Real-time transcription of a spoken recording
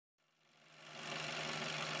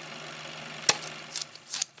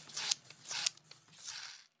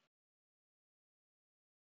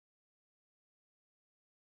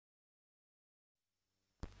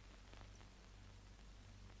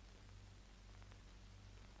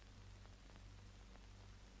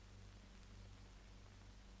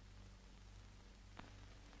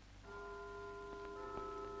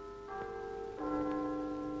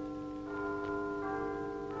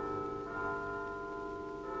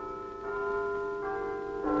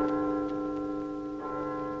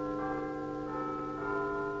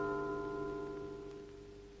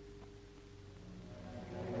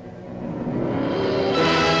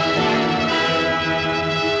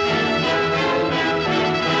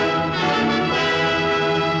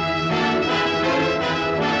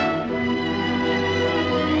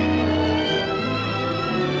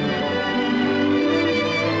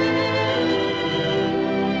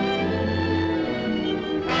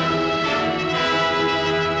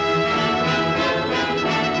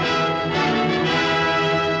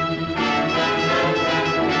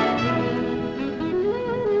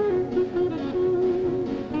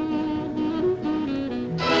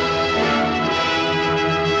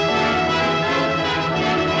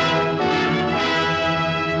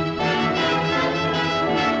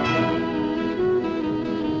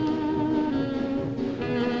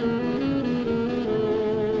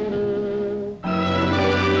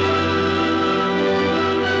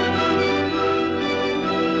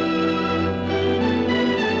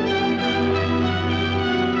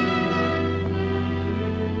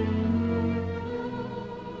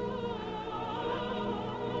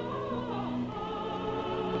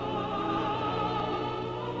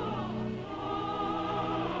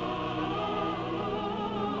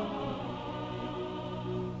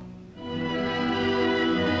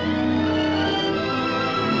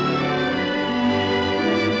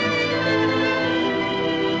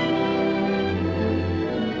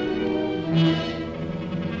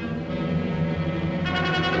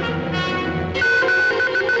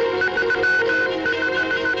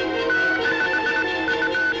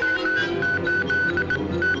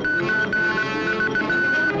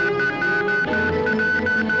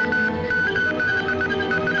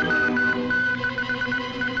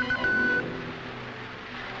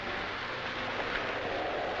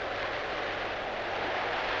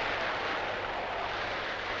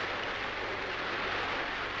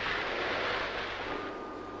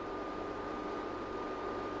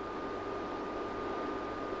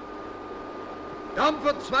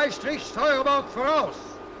Dampfer 2 Strich Steuerbord voraus.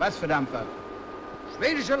 Was für Dampfer?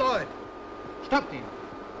 Schwedische Leute. Stoppt ihn.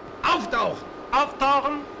 Auftauchen.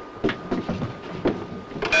 Auftauchen.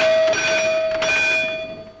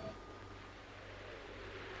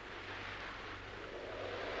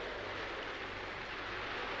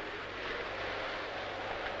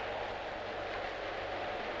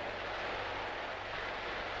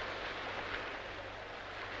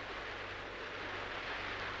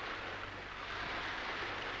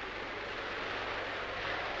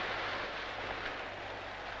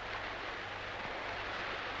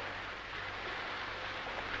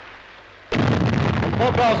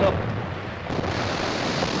 Four cars up.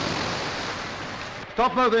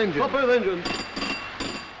 Stop both engines. Stop both engines.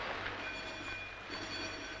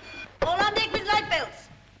 All on deck with light belts.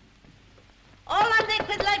 All on deck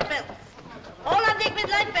with light belts. All on deck with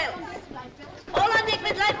light belts. All on deck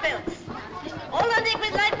with light belts. All on deck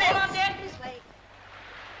with light belts. All on deck this way.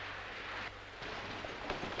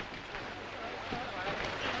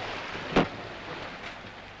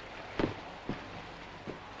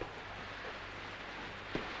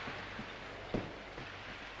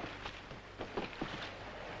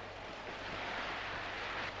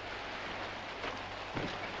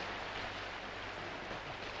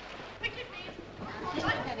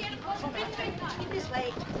 This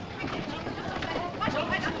way.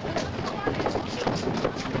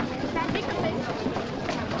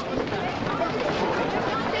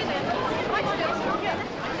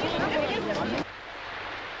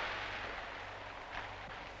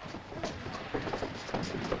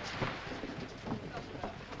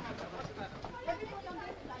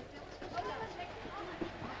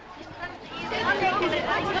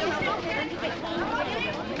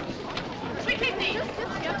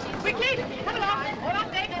 Quickly! Come along! All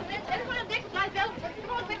on deck! Everyone on deck, light belts!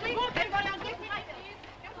 Come on, quickly! Everybody on deck, light belts!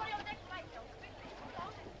 Everybody on deck, light belts!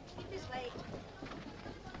 This way.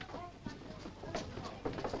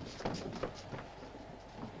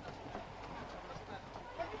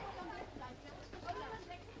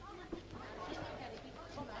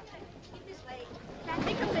 This way.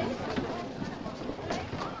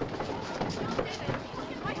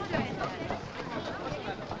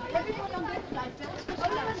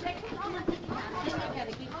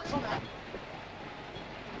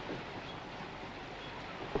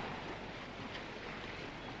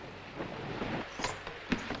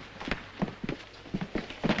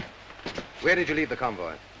 Where did you leave the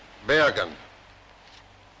convoy? Bergen.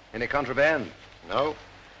 Any contraband? No.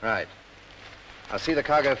 Right. I'll see the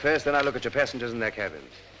cargo first, then I'll look at your passengers in their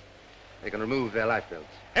cabins. They can remove their life belts.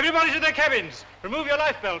 Everybody to their cabins. Remove your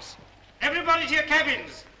life belts. Everybody to your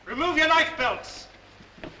cabins. Remove your life belts.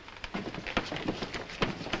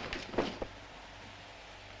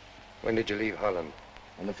 When did you leave Holland?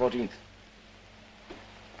 On the 14th.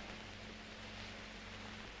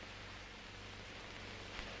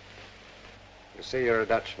 You say you're a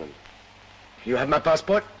Dutchman. You have my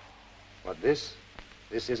passport? What, this?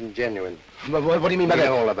 This isn't genuine. What do you mean by We that?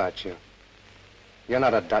 know all about you. You're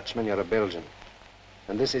not a Dutchman, you're a Belgian.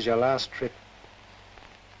 And this is your last trip.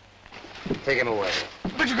 Take him away.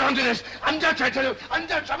 But you can't do this. I'm Dutch, I tell you. I'm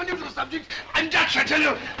Dutch. I'm a neutral subject. I'm Dutch, I tell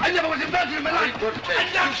you. I never was in Belgium in my life.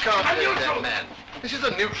 I'm Dutch. I'm neutral, man. This is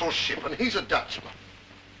a neutral ship, and he's a Dutchman.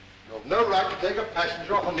 You've no right to take a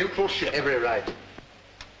passenger off a neutral ship. Every right.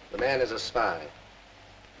 The man is a spy.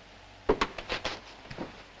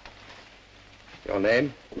 Your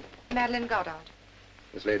name? Madeline Goddard.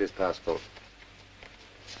 This lady's passport.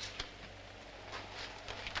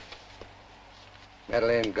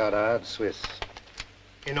 Madeleine Goddard, Swiss.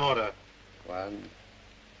 In order. 1,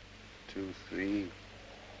 2, 3,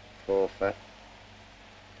 4, 5.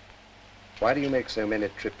 Why do you make so many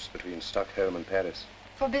trips between Stockholm and Paris?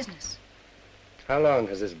 For business. How long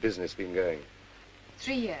has this business been going?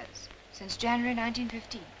 3 years. Since January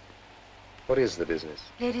 1915. What is the business?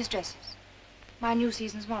 Ladies' dresses. My new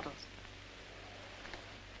season's models.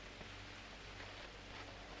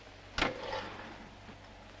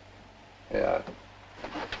 Yeah.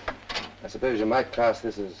 I suppose you might class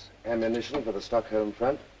this as ammunition for the Stockholm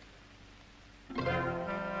front.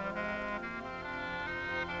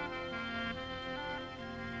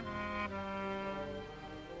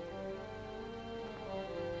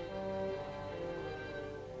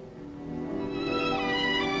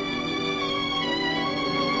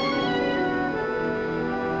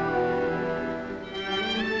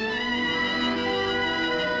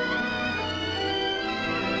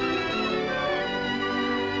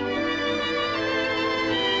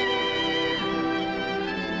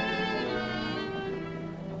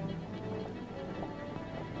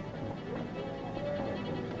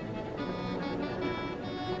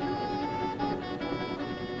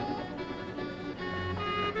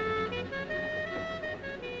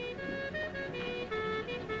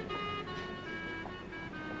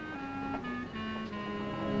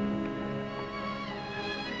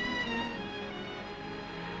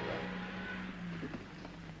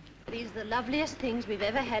 These are the loveliest things we've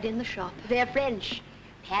ever had in the shop. They're French.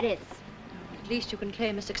 Paris. At least you can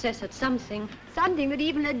claim a success at something. Something that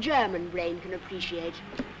even a German brain can appreciate.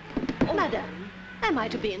 Oh, Madame, am I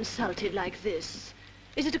to be insulted like this?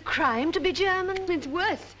 Is it a crime to be German? It's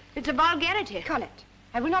worse. It's a vulgarity. Colette,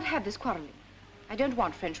 I will not have this quarreling. I don't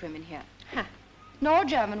want French women here. Huh. Nor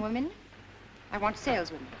German women. I want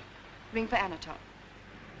saleswomen. Ring for Anatole.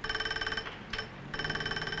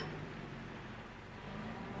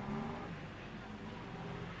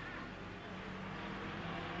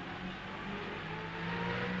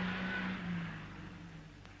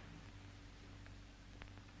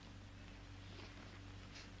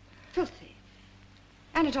 Filthy.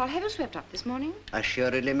 Anatole, have you swept up this morning?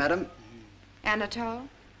 Assuredly, madam. Anatole?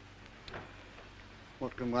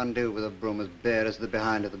 What can one do with a broom as bare as the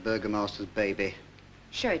behind of the burgomaster's baby?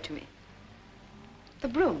 Show it to me. The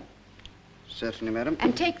broom. Certainly, madam.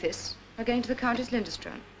 And take this. We're going to the Countess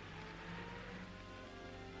Lindström.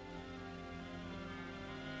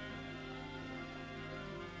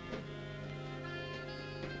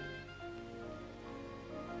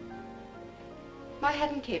 My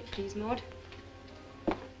hat and cape, please, Maud.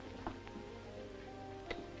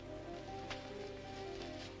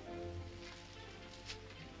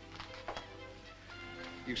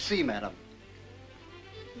 You see, madam.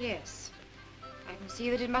 Yes. I can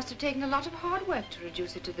see that it must have taken a lot of hard work to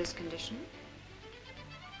reduce it to this condition.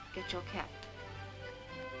 Get your cap.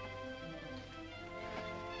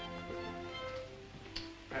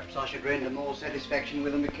 Perhaps I should render more satisfaction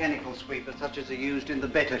with a mechanical sweeper such as are used in the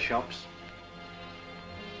better shops.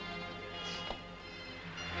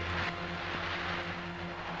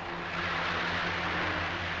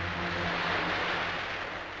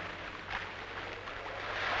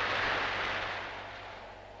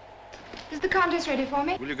 Is the Countess ready for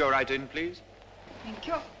me? Will you go right in, please? Thank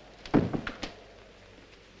you.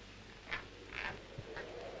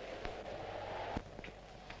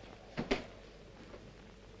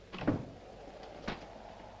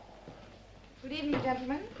 Good evening,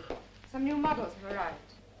 gentlemen. Some new models have arrived.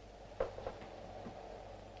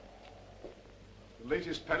 The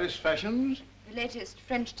latest Paris fashions? The latest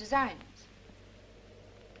French designs.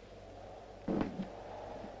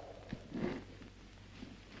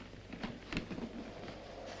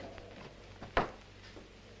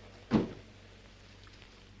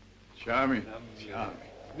 Charming. Charming.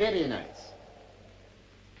 Very nice.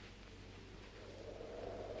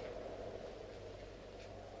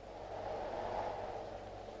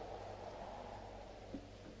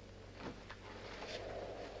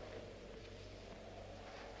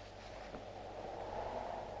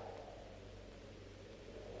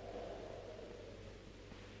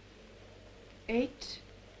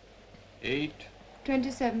 Eight.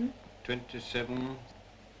 27. 27.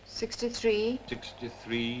 63.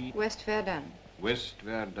 63. West Verdun. West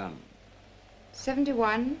Verdun.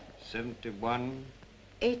 71. 71.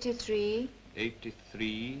 83.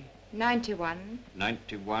 83. 91.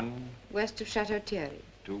 91. West of Chateau Thierry.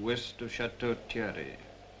 To west of Chateau Thierry.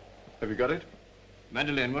 Have you got it?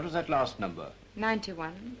 Madeleine, what was that last number?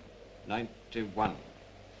 91. 91.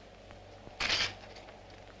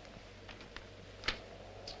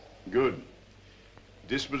 Good.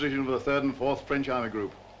 Disposition for the 3rd and 4th French Army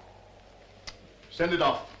Group. Send it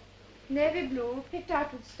off. Navy blue, picked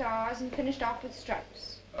out with stars and finished off with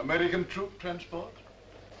stripes. American troop transport?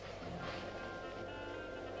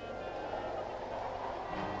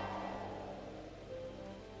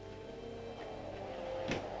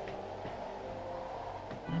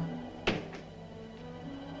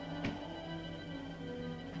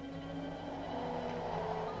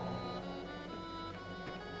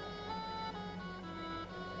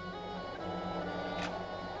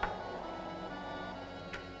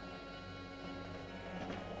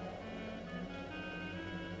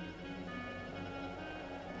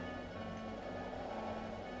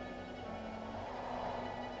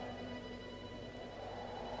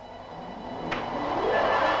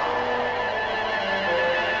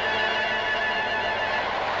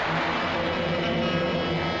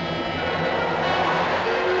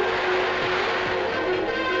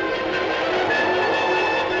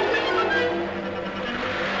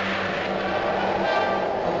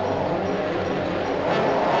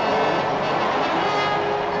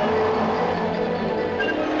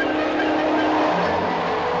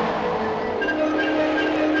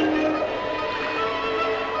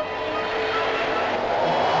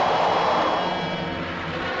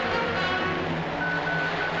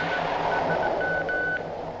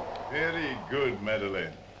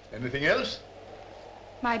 Madeleine. Anything else?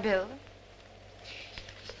 My bill.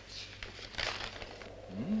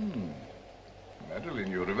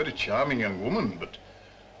 Madeline, you're a very charming young woman, but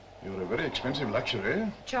you're a very expensive luxury.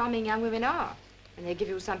 Charming young women are. And they give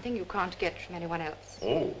you something you can't get from anyone else.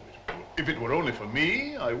 Oh, if it were only for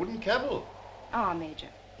me, I wouldn't cavil. Ah, Major,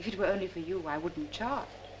 if it were only for you, I wouldn't charge.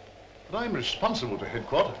 But I'm responsible to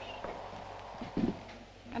headquarters.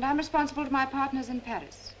 And I'm responsible to my partners in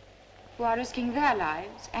Paris, who are risking their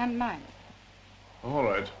lives and mine. All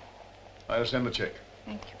right. I'll send the check.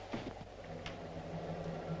 Thank you.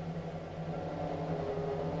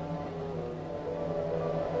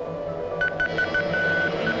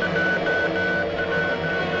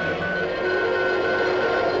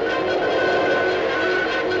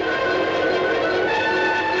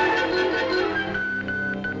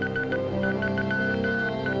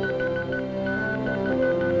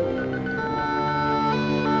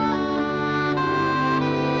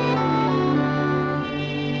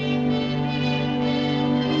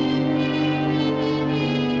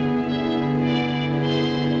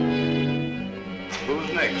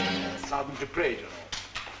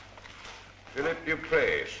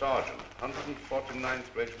 Sergeant,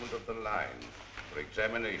 149th Regiment of the Line, for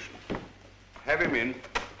examination. Have him in.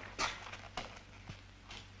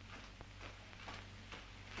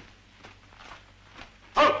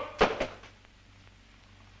 Halt!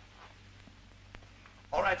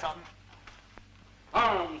 All right, Sergeant.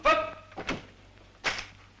 Arms up!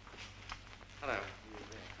 Hello.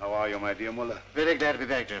 How are you, my dear Muller? Very glad to be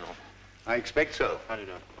back, General. I expect so. How do you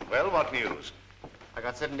do? Well, what news? I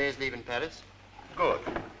got 7 days leave in Paris. Good.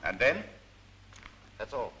 And then?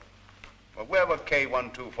 That's all. Well, where were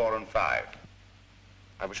K1, 2, 4, and 5?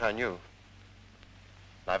 I wish I knew.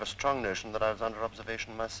 I have a strong notion that I was under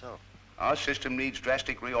observation myself. Our system needs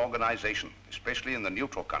drastic reorganization, especially in the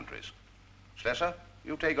neutral countries. Slesser,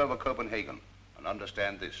 you take over Copenhagen, and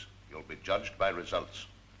understand this. You'll be judged by results.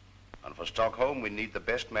 And for Stockholm, we need the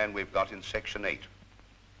best man we've got in Section 8.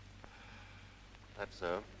 That's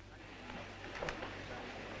so.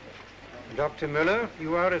 Dr. Müller,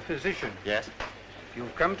 you are a physician. Yes?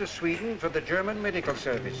 You've come to Sweden for the German medical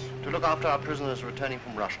service. To look after our prisoners returning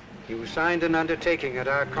from Russia. You signed an undertaking at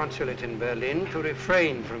our consulate in Berlin to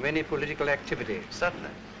refrain from any political activity. Certainly.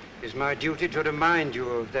 It is my duty to remind you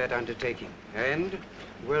of that undertaking. And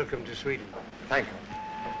welcome to Sweden. Thank you.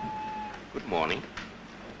 Good morning.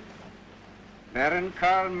 Baron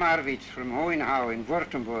Karl Marwitz from Hohenhau in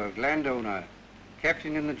Württemberg, landowner,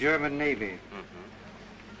 captain in the German Navy.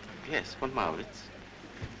 Yes, von Marwitz.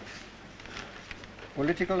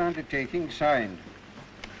 Political undertaking signed.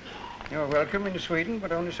 You're welcome in Sweden,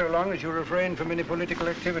 but only so long as you refrain from any political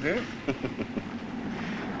activity.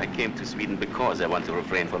 I came to Sweden because I want to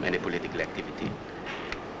refrain from any political activity.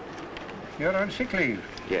 You're on sick leave?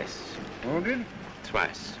 Yes. Wounded?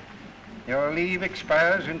 Twice. Your leave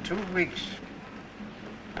expires in 2 weeks.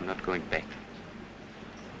 I'm not going back.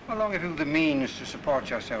 How long have you the means to support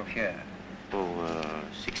yourself here? Oh,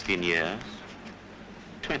 16 years.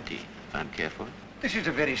 20, if I'm careful. This is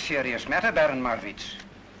a very serious matter, Baron Marwitz.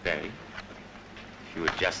 Very. If you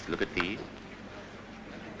would just look at these.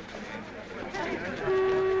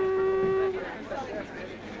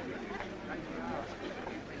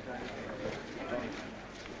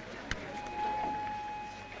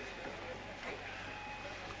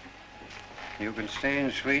 You can stay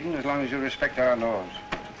in Sweden as long as you respect our laws.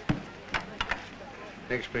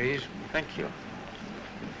 Next, please. Thank you.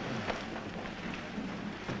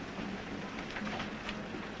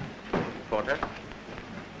 Porter?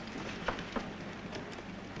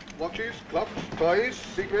 Watches, clocks, toys,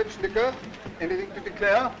 cigarettes, liquor, anything to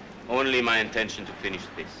declare? Only my intention to finish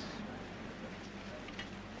this.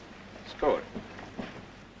 Score.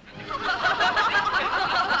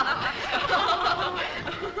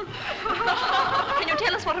 Can you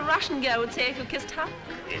tell us what a Russian girl would say if you kissed her?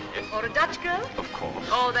 Yes. Or a Dutch girl? Of course.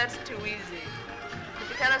 Oh, that's too easy. Could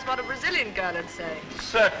you tell us what a Brazilian girl would say?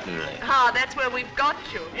 Certainly. Ah, that's where we've got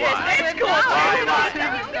you. Yes, let's go.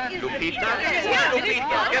 Lupita? Yeah,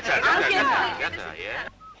 Lupita. Get her, yeah?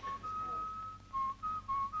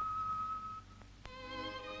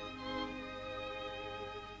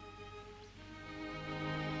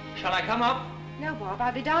 Shall I come up? No, Bob,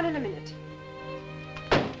 I'll be down in a minute.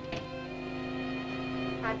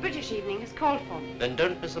 My British evening is called for me. Then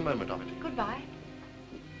don't miss a moment of it. Goodbye.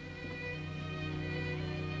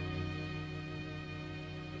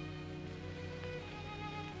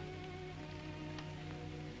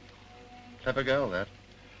 Clever girl, that.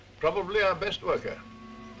 Probably our best worker.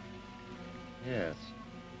 Yes.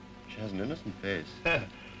 She has an innocent face.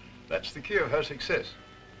 That's the key of her success.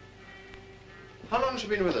 How long has she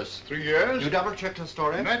been with us? 3 years. You double-checked her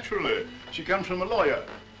story? Naturally. She comes from a lawyer.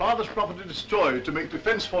 Father's property destroyed to make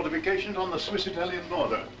defense fortifications on the Swiss-Italian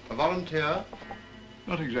border. A volunteer?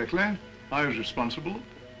 Not exactly. I was responsible.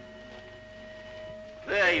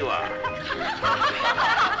 There you are.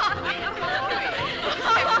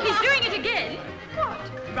 He's doing it again.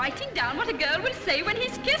 What? Writing down what a girl will say when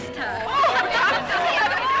he's kissed her.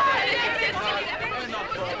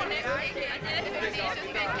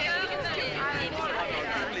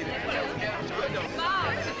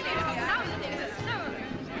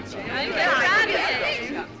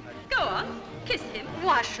 Go on, kiss him.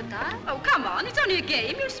 Why should I? Oh, come on, it's only a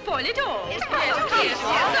game. You'll spoil it all.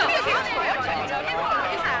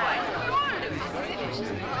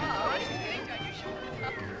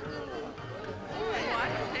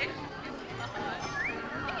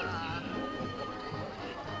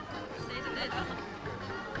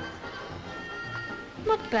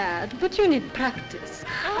 Not bad, but you need practice.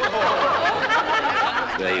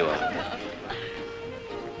 There you are.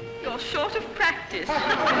 You're short of practice.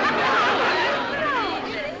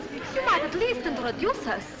 You might at least introduce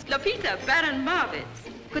us. Lopita, Baron Marvitz.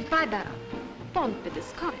 Goodbye, Baron. Don't be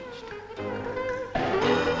discouraged.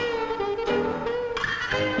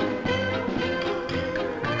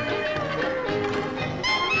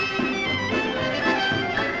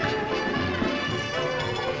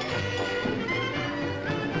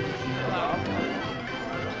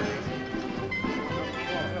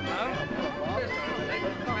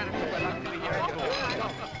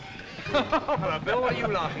 Hello, Bill, what are you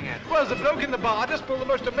laughing at? Well, the bloke in the bar just pulled the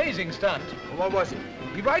most amazing stunt. What was it?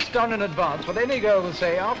 He writes down in advance what any girl will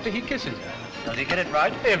say after he kisses her. Does he get it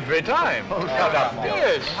right? Every time. Oh, shut up, Bill.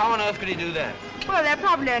 Yes. How on earth could he do that? Well, there are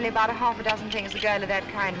probably only about a half a dozen things a girl of that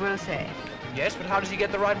kind will say. Yes, but how does he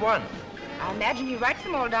get the right one? I imagine he writes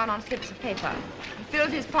them all down on slips of paper and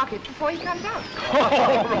fills his pocket before he comes out.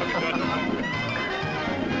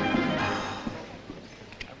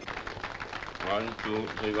 One, two,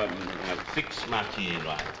 three, one. 6 martini,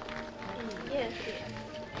 right? Yes,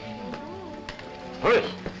 Hurry!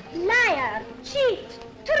 Liar, cheat,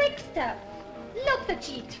 trickster. Look the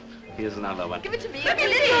cheat. Here's another one. Give it to me. Look, you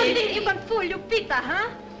think you can fool Lupita, huh?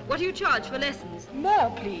 What do you charge for lessons? More,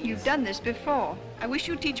 please. You've done this before. I wish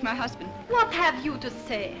you'd teach my husband. What have you to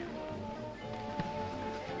say?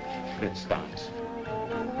 Let's dance.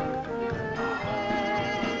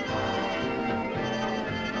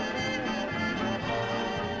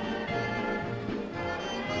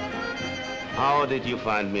 How did you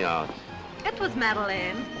find me out? It was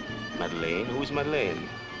Madeleine. Madeleine? Who's Madeleine?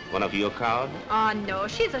 One of your crowd? Oh, no,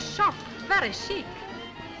 she's a shop. Very chic.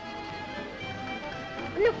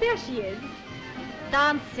 Look, there she is.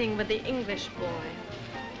 Dancing with the English boy.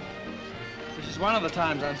 This is one of the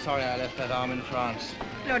times I'm sorry I left that arm in France.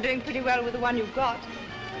 You're doing pretty well with the one you've got.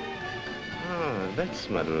 Ah, that's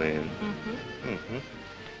Madeleine. Mm-hmm. Mm-hmm.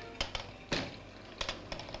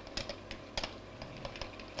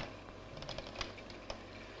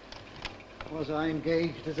 Was I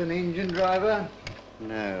engaged as an engine driver?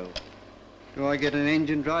 No. Do I get an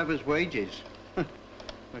engine driver's wages?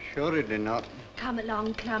 Assuredly not. Come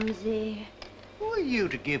along, clumsy. Who are you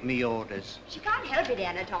to give me orders? She can't help it,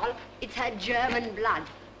 Anatole. It's her German blood.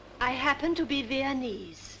 I happen to be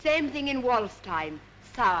Viennese. Same thing in waltz time.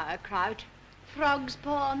 Sauerkraut. Frog's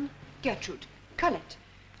pawn. Gertrude, Colette,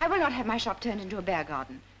 I will not have my shop turned into a bear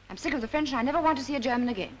garden. I'm sick of the French and I never want to see a German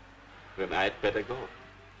again. Then I'd better go.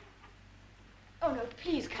 Oh, no,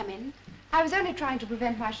 please come in. I was only trying to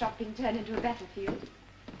prevent my shop being turned into a battlefield.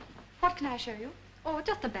 What can I show you? Oh,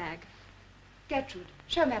 just a bag. Gertrude,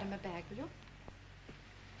 show Madame a bag, will you?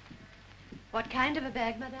 What kind of a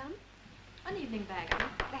bag, madame? An evening bag.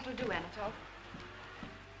 That'll do, Anatole.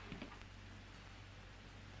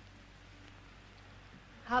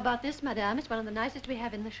 How about this, madame? It's one of the nicest we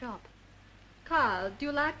have in the shop. Carl, do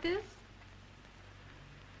you like this?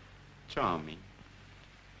 Charming.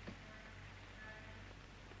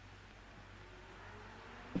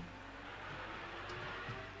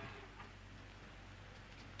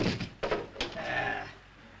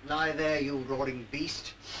 Lie there, you roaring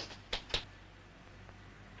beast.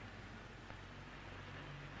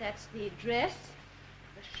 That's the dress,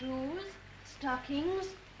 the shoes, stockings,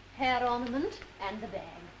 hair ornament, and the bag.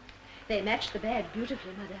 They match the bag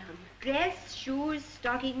beautifully, madame. Dress, shoes,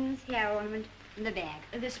 stockings, hair ornament, and the bag.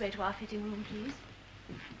 This way to our fitting room, please.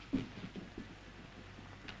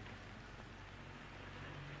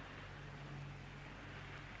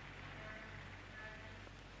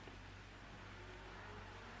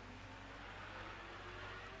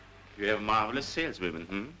 You have marvelous saleswomen,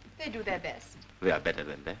 hmm? They do their best. They are better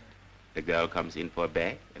than that. The girl comes in for a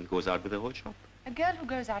bag and goes out with the whole shop. A girl who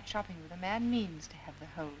goes out shopping with a man means to have the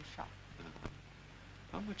whole shop.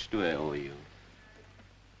 How much do I owe you?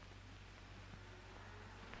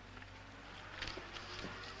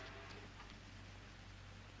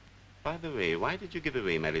 By the way, why did you give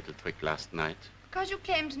away my little trick last night? Because you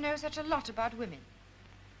claim to know such a lot about women.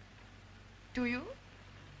 Do you?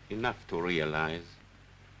 Enough to realize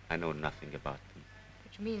I know nothing about them.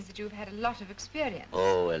 Which means that you've had a lot of experience.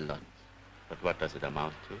 Oh, a lot. But what does it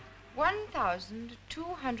amount to?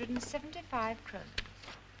 1,275 kroner.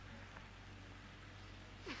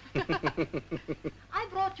 I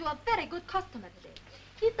brought you a very good customer today.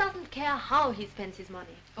 He doesn't care how he spends his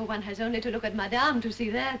money. Oh, one has only to look at Madame to see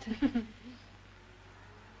that.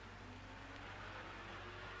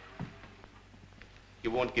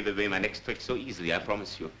 You won't give away my next trick so easily, I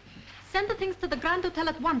promise you. Send the things to the Grand Hotel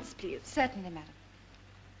at once, please. Certainly, madam.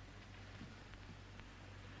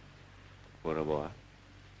 Au revoir,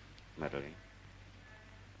 Madeline.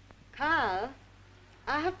 Carl,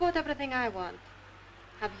 I have bought everything I want.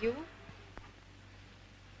 Have you?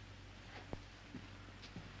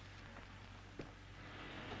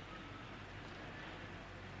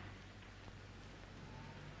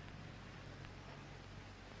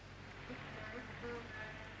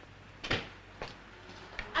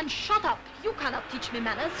 And shut up. You cannot teach me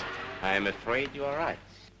manners. I am afraid you are right.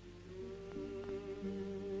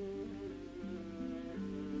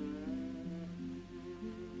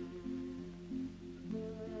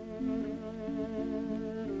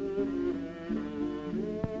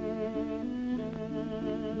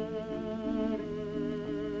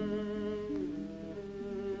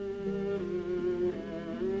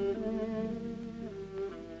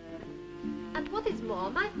 And what is more,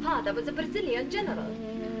 my father was a Brazilian general.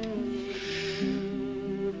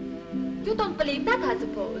 You don't believe that, I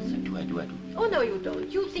suppose? I do. Oh, no, you don't.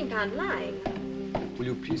 You think I'm lying. Will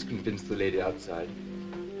you please convince the lady outside?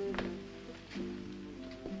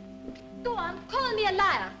 Go on, call me a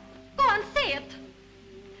liar. Go on, say it.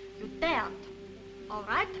 You daren't. All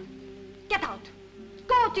right? Get out.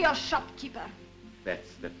 Go to your shopkeeper.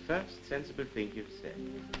 That's the first sensible thing you've said.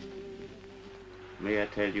 May I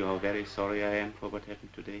tell you how very sorry I am for what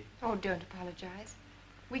happened today? Oh, don't apologize.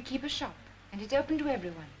 We keep a shop, and it's open to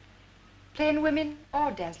everyone. Plain women or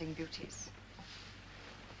dazzling beauties.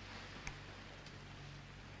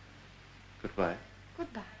 Goodbye.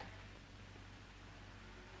 Goodbye.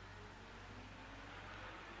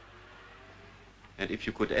 And if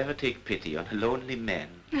you could ever take pity on a lonely man,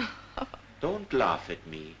 don't laugh at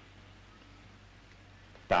me.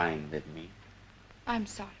 Dine with me. I'm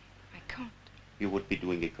sorry. I can't. You would be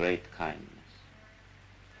doing a great kindness.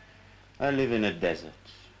 I live in a desert.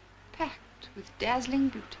 Packed with dazzling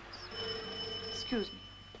beauties. Excuse me.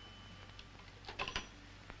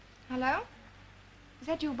 Hello? Is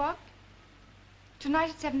that you, Bob? Tonight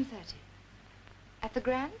at 7:30. At the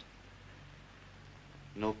Grand?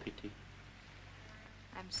 No pity.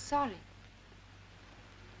 I'm sorry.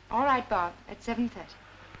 All right, Bob, at 7:30.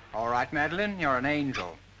 All right, Madeline, you're an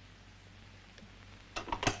angel.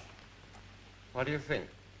 What do you think?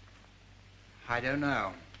 I don't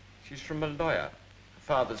know. She's from Malaya. Her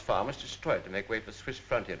father's farm was destroyed to make way for Swiss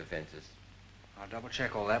frontier defenses. I'll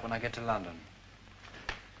double-check all that when I get to London.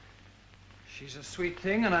 She's a sweet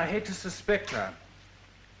thing, and I hate to suspect her.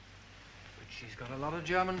 But she's got a lot of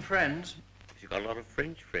German friends. She's got a lot of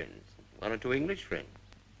French friends. One or two English friends.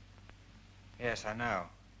 Yes, I know.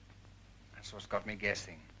 That's what's got me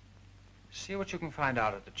guessing. See what you can find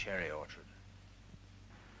out at the cherry orchard.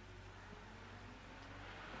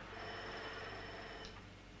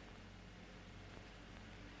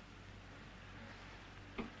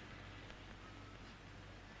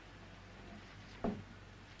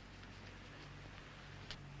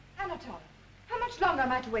 Anatole, how much longer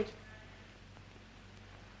am I to wait?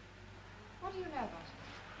 What do you know about it?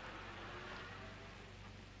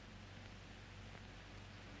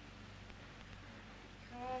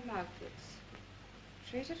 Karl Markowitz,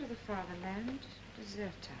 traitor to the fatherland,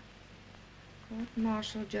 deserter.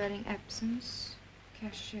 Court-martial during absence,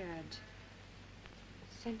 cashiered.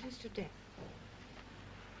 Sentenced to death.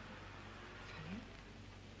 Funny.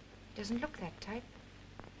 Doesn't look that type.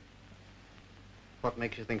 What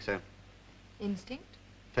makes you think so? Instinct?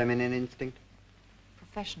 Feminine instinct?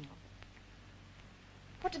 Professional.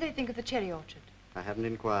 What do they think of the cherry orchard? I haven't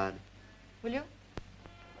inquired. Will you?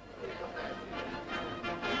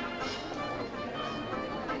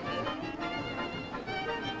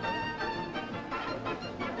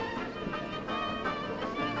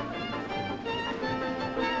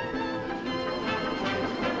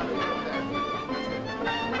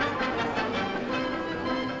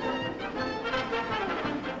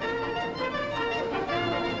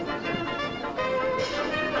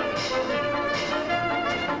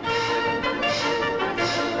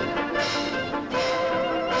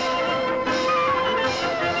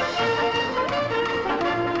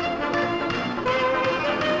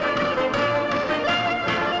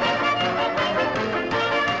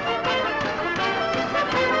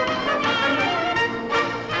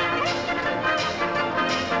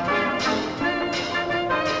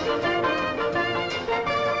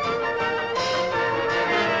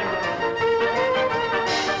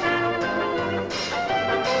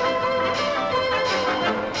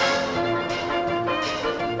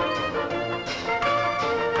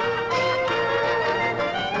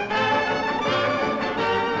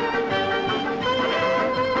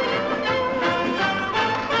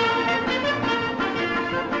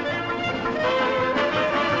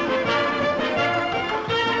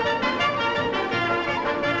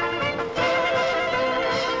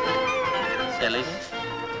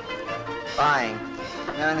 Spying.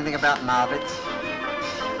 Know anything about Marvits?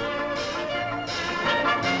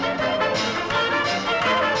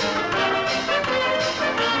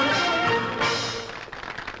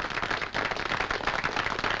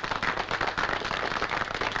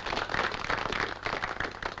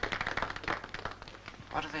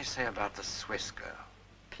 What do they say about the Swiss girl?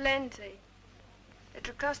 Plenty.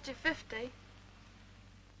 It'll cost you 50.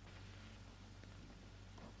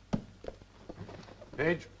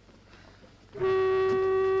 Page.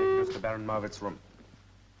 Take us to Baron Marvitt's room.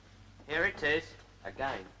 Here it is,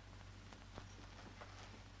 again.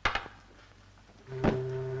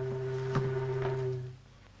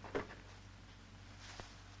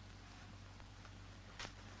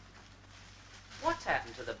 What's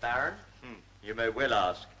happened to the Baron? You may well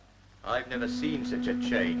ask. I've never seen such a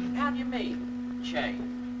change. How do you mean,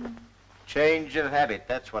 change? Change of habit,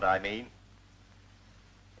 that's what I mean.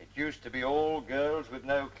 It used to be all girls with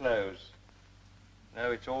no clothes.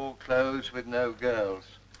 Now it's all clothes with no girls.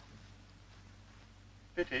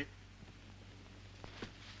 Pity.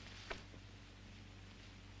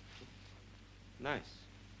 Nice.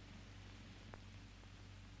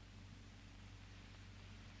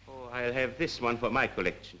 Oh, I'll have this one for my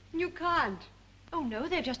collection. You can't. Oh, no,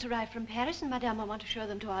 they've just arrived from Paris, and Madame, I want to show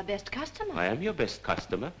them to our best customer. I am your best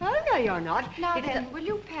customer. Oh, no, you're not. Now It's then, will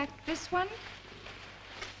you pack this one,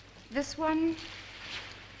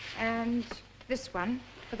 and this one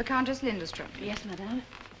for the Countess Lindström? Yes, Madame.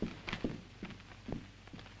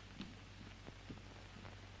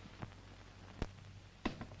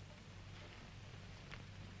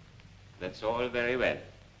 That's all very well.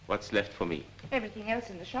 What's left for me? Everything else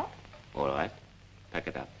in the shop? All right. Pack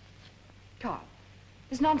it up. Carl,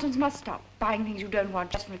 this nonsense must stop. Buying things you don't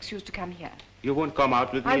want just for an excuse to come here. You won't come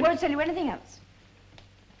out with me? I won't sell you anything else.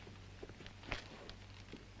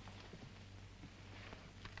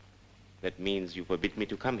 That means you forbid me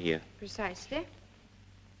to come here. Precisely.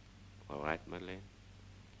 All right, Madeleine.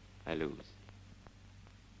 I lose.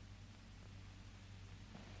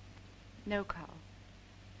 No, Carl.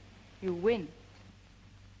 You win.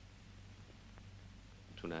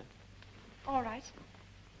 Tonight? All right.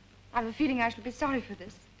 I have a feeling I shall be sorry for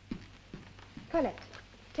this. Colette,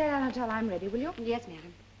 tell Anatole I'm ready, will you? Yes,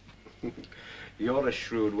 madam. You're a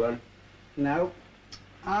shrewd one. No,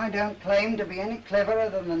 I don't claim to be any cleverer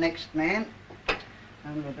than the next man.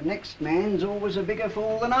 Only the next man's always a bigger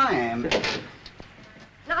fool than I am.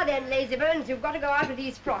 Now then, lazy bones, you've got to go out with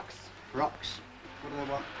these frocks. Frocks? What do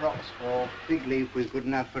they want frocks for? Big Leaf was good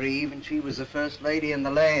enough for Eve, and she was the first lady in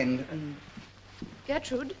the land.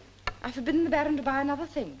 Gertrude, I've forbidden the Baron to buy another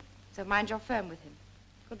thing, so mind your firm with him.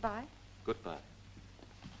 Goodbye. Goodbye.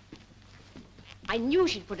 I knew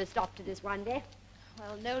she'd put a stop to this one day.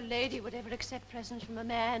 Well, no lady would ever accept presents from a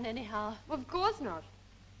man, anyhow. Well, of course not.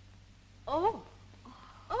 Oh.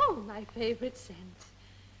 Oh, my favorite scent.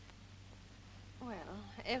 Well,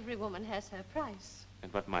 every woman has her price.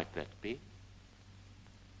 And what might that be?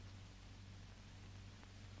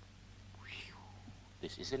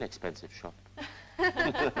 This is an expensive shop.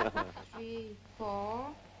 3, 4.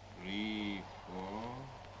 3, 4.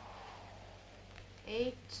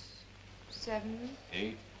 8, 7.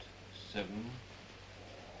 8, 7.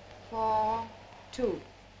 4, 2.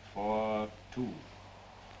 4, 2.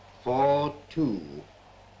 4, 2.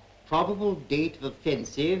 Probable date of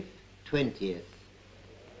offensive, 20th.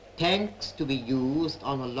 Tanks to be used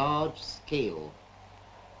on a large scale.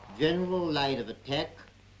 General line of attack,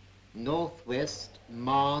 northwest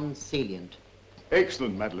Marne salient.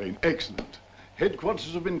 Excellent, Madeleine, excellent.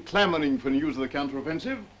 Headquarters have been clamoring for news of the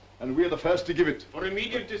counteroffensive, and we're the first to give it. For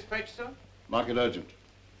immediate dispatch, sir? Mark it urgent.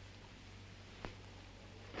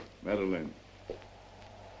 Madeleine,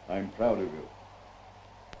 I'm proud of you.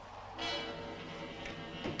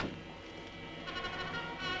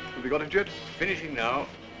 Have you got it yet? Finishing now.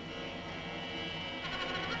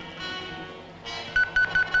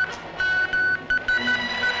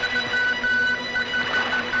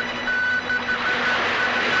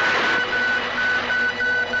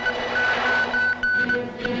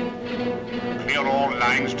 Clear all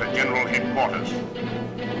lines to General Headquarters.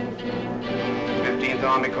 15th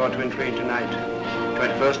Army Corps to invade tonight.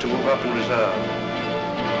 21st to move up in reserve.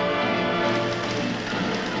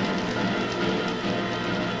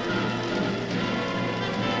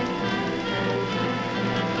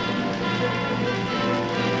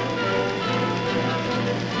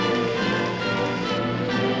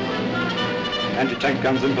 Anti-tank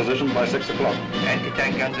guns in position by 6 o'clock.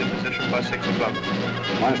 Anti-tank guns in position by 6 o'clock.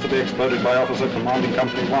 Mines to be exploded by Officer Commanding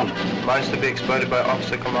Company 1. Mines to be exploded by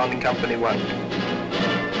Officer Commanding Company 1.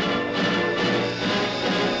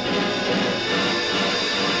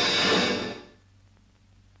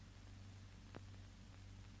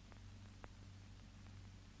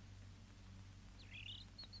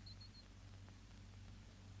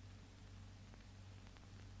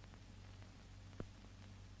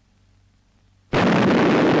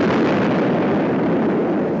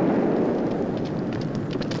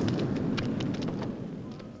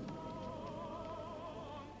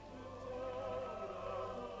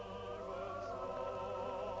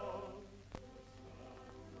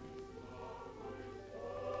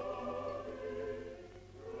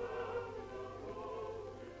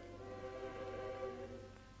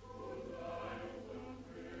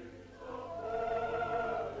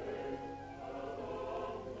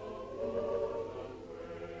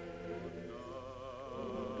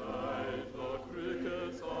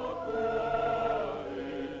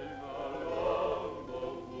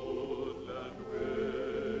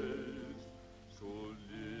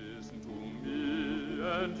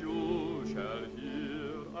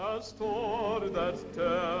 a store that's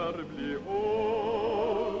terribly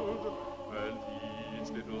old, and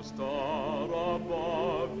each little star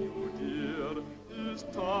above you, dear, is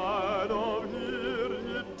tired of hearing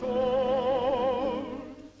it told.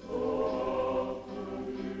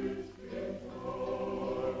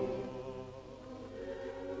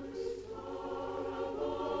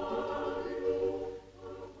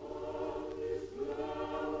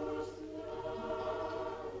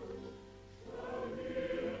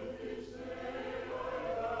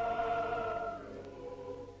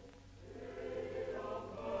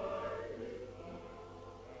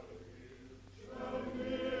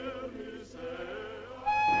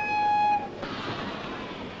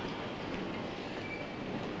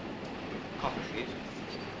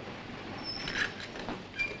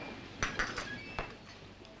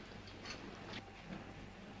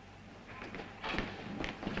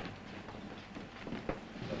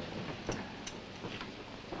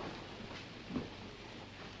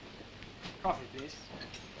 Coffee, please.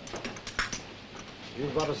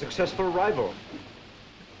 You've got a successful rival.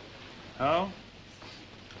 Oh?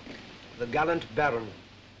 The gallant Baron.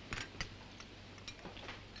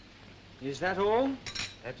 Is that all?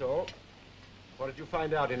 That's all. What did you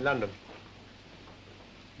find out in London?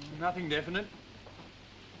 Nothing definite.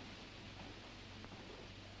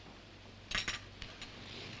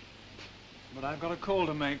 But I've got a call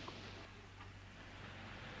to make.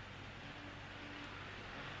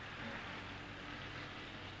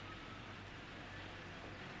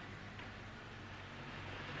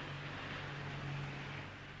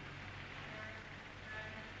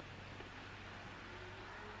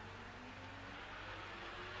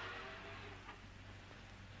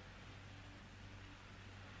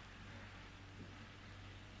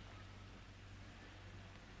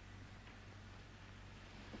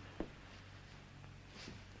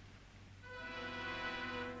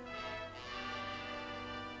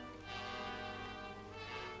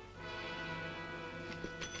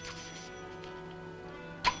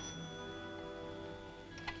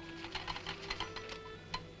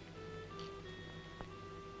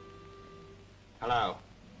 Hello.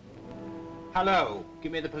 Hello.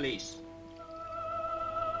 Give me the police.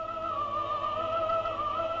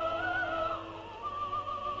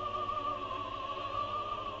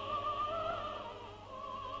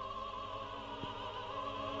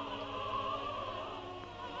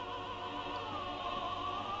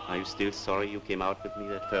 Are you still sorry you came out with me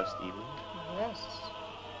that first evening? Yes.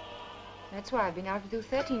 That's why I've been out with you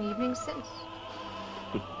 13 evenings since.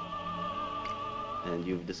 And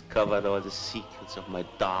you've discovered all the secrets of my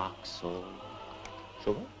dark soul.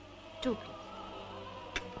 Sugar? Do, please.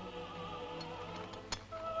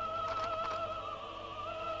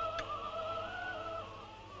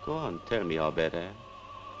 Go on, tell me how bad I am.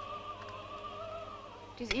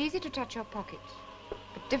 It is easy to touch your pocket,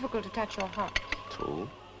 but difficult to touch your heart. True.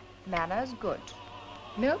 Manners, good.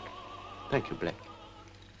 Milk? Thank you, Black.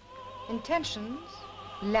 Intentions,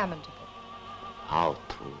 lamentable. How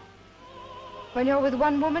true. When you're with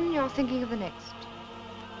one woman, you're thinking of the next.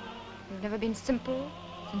 You've never been simple,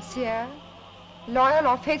 sincere, loyal,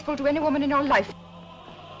 or faithful to any woman in your life.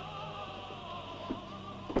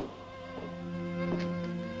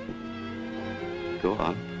 Go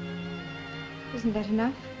on. Isn't that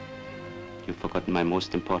enough? You've forgotten my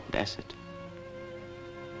most important asset.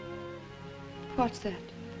 What's that?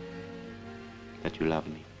 That you love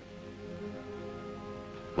me.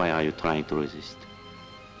 Why are you trying to resist?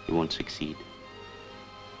 You won't succeed.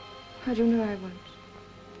 How do you know I won't?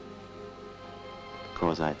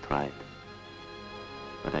 Because I tried.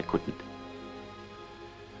 But I couldn't.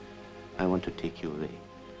 I want to take you away.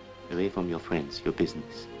 Away from your friends, your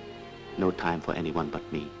business. No time for anyone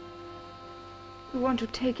but me. You want to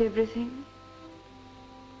take everything?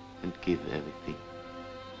 And give everything.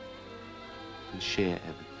 And share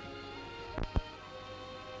everything.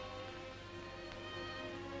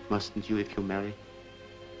 Mustn't you if you marry?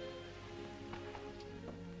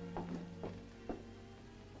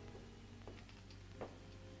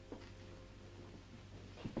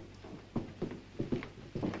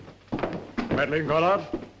 Madeline Conrad,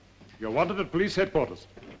 you're wanted at police headquarters.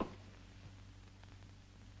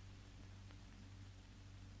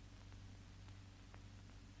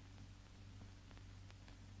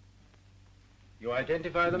 You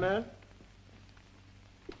identify the man?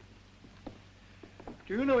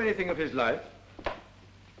 Do you know anything of his life?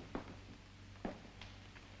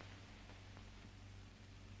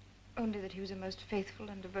 Only that he was a most faithful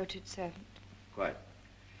and devoted servant. Quite.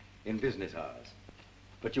 In business hours.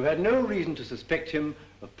 But you had no reason to suspect him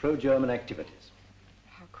of pro-German activities.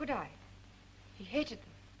 How could I? He hated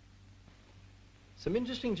them. Some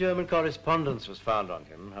interesting German correspondence was found on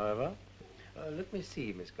him, however. Let me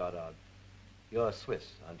see, Miss Goddard. You're Swiss,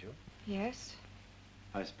 aren't you? Yes.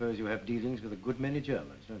 I suppose you have dealings with a good many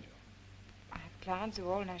Germans, don't you? I have clients of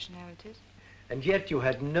all nationalities. And yet you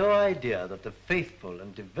had no idea that the faithful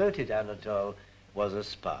and devoted Anatole was a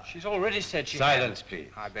spy. She's already said she... Silence, please.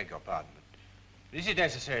 I beg your pardon, but is it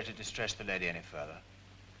necessary to distress the lady any further?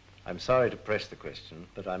 I'm sorry to press the question,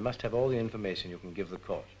 but I must have all the information you can give the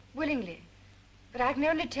court. Willingly. But I can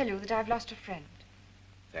only tell you that I've lost a friend.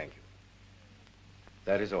 Thank you.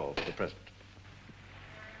 That is all for the present.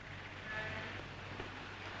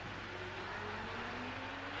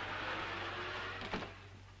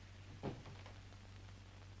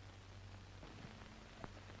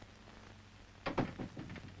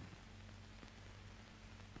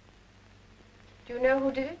 Do you know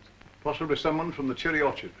who did it? Possibly someone from the cherry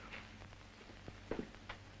orchard.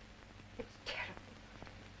 It's terrible.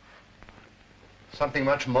 Something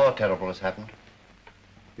much more terrible has happened.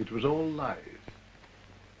 It was all lies.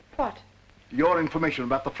 What? Your information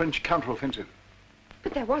about the French counteroffensive.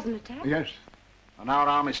 But there was an attack. Yes. And our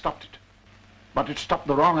army stopped it. But it stopped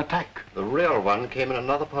the wrong attack. The real one came in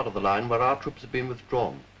another part of the line where our troops have been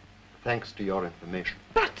withdrawn, thanks to your information.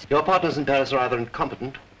 But... Your partners in Paris are either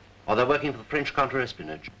incompetent or they're working for the French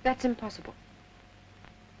counter-espionage. That's impossible.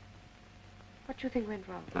 What do you think went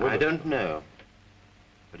wrong? I don't know.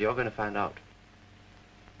 But you're going to find out.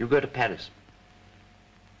 You go to Paris.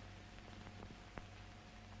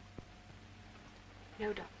 No,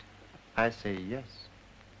 Doctor. I say yes.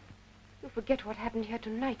 You forget what happened here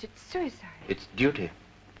tonight. It's suicide. It's duty.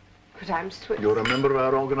 But I'm Swiss. You're a member of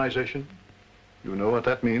our organization. You know what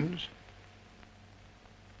that means.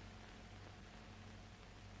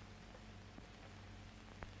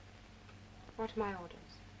 What are my orders?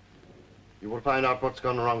 You will find out what's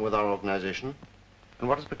gone wrong with our organization and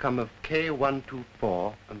what has become of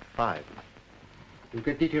K124 and 5. You'll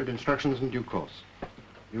get detailed instructions in due course.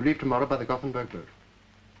 You leave tomorrow by the Gothenburg boat.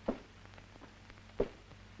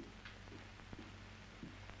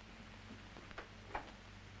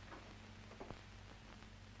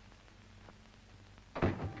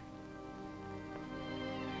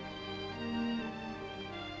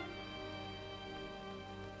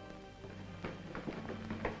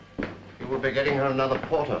 We'll be getting her another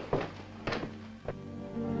porter.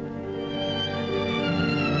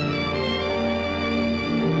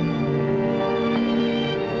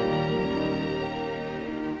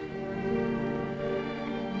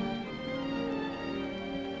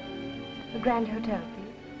 The Grand Hotel,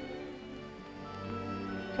 please.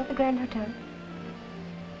 Is that the Grand Hotel?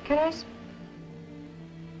 Can I...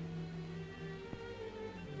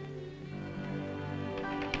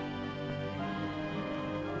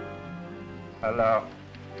 Hello.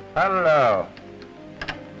 Hello.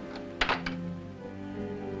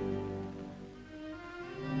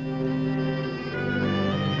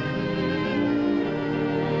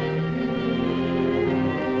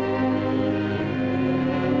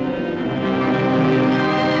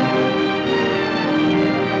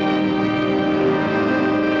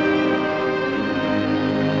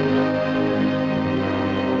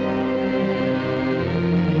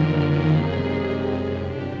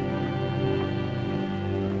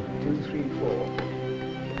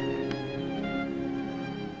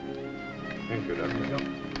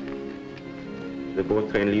 The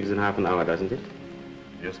boat train leaves in half an hour, doesn't it?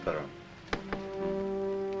 Yes, sir.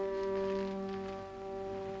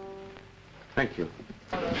 Thank you.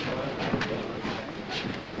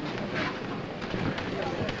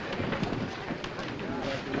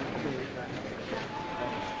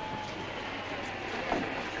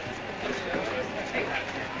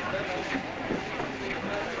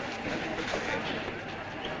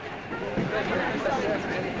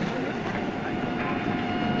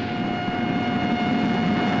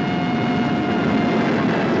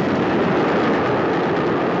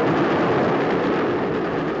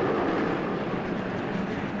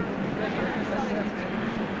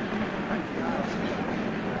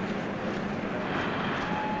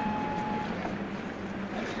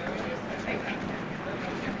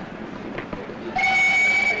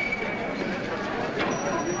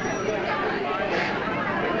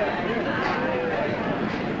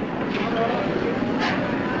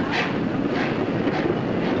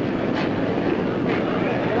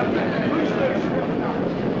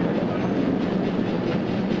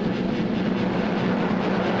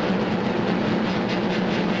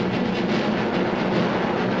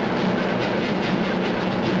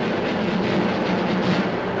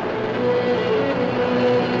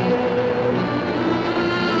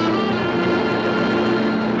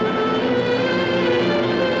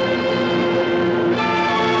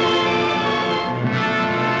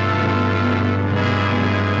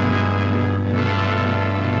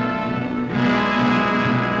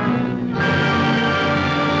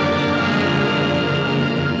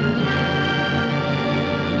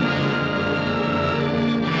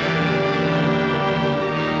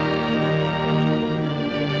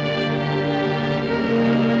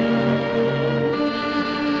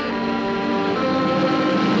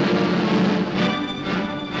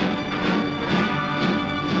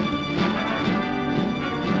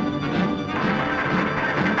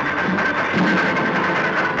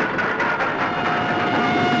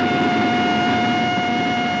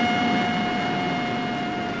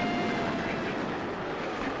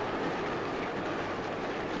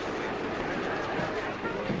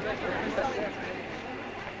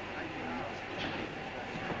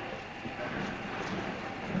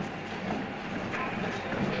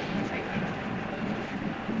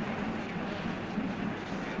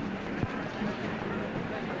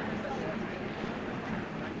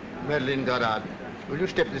 Madeline Goddard, will you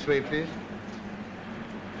step this way, please?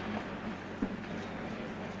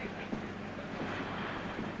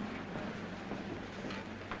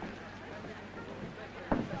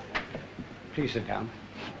 Please sit down.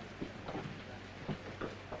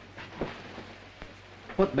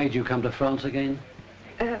 What made you come to France again?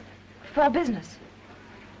 For business.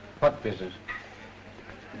 What business?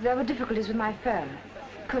 There were difficulties with my firm,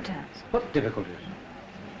 Cotin's. What difficulties?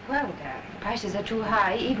 Well, prices are too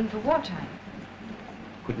high, even for wartime.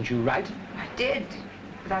 Couldn't you write? I did,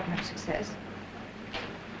 without much success.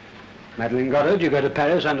 Madeline Goddard, you go to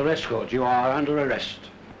Paris under escort. You are under arrest.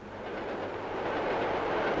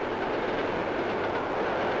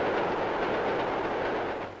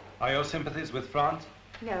 Are your sympathies with France?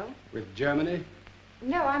 No. With Germany?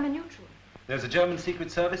 No, I'm a neutral. There's a German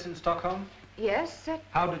secret service in Stockholm? Yes,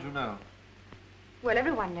 How did you know? well,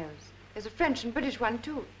 everyone knows. There's a French and British one,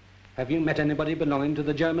 too. Have you met anybody belonging to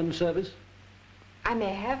the German service? I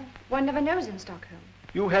may have. One never knows in Stockholm.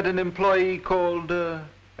 You had an employee called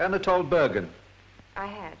Anatole Bergen. I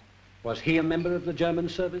had. Was he a member of the German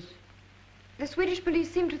service? The Swedish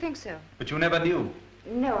police seem to think so. But you never knew.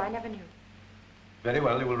 No, I never knew. Very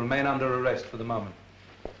well, you will remain under arrest for the moment.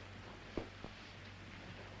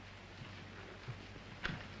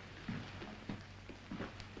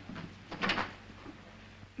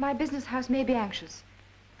 My business house may be anxious.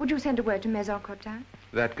 Would you send a word to Maison Cotin?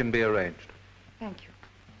 That can be arranged. Thank you.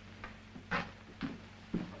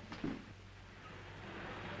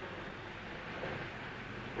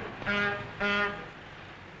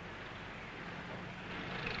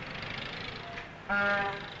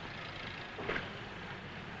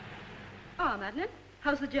 Ah, Madeline,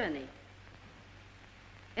 how's the journey?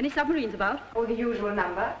 Any submarines about? Oh, the usual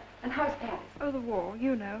number. And how's Paris? Oh, the war,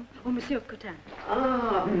 you know. Oh, Monsieur Cotin.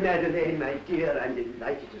 Ah, Madeleine, my dear, I'm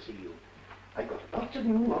delighted to see you. I've got lots of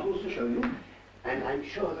new models to show you, and I'm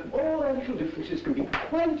sure that all our little differences can be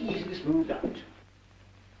quite easily smoothed out.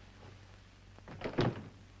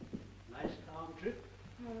 Nice calm trip?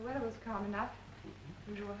 Well, the weather was calm enough.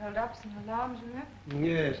 Usual hold-ups and alarms, you know.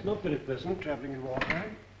 Yes, not very pleasant traveling in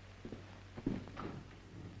wartime.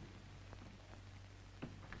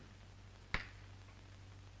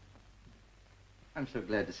 I'm so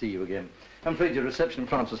glad to see you again. I'm afraid your reception in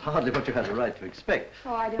France was hardly what you had a right to expect.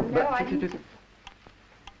 Oh, I don't know. I didn't...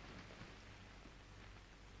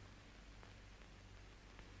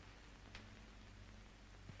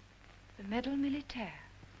 The Medal Militaire.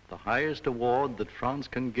 The highest award that France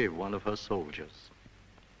can give one of her soldiers.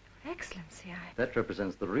 Excellency, That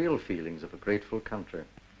represents the real feelings of a grateful country.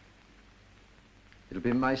 It'll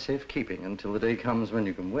be in my safekeeping until the day comes when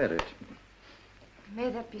you can wear it.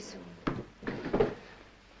 May that be soon.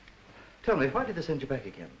 Tell me, why did they send you back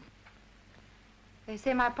again? They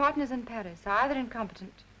say my partners in Paris are either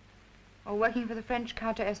incompetent or working for the French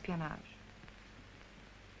counter-espionage.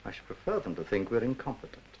 I should prefer them to think we're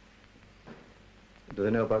incompetent. Do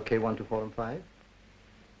they know about K1, 2, 4, and 5?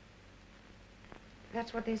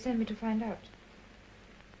 That's what they sent me to find out.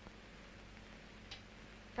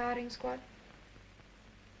 Firing squad?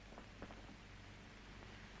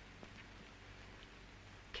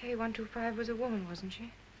 K125 was a woman, wasn't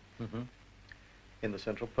she? Mm-hmm. In the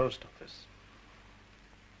Central Post Office.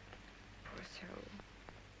 Poor soul.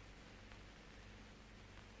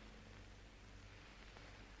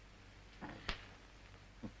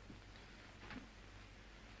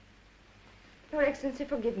 Your Excellency,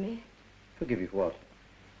 forgive me. Forgive you for what?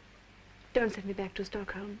 Don't send me back to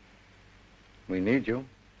Stockholm. We need you.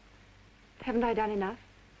 Haven't I done enough?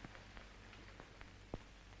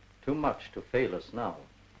 Too much to fail us now.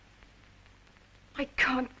 I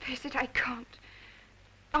can't face it, I can't.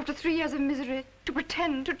 After 3 years of misery, to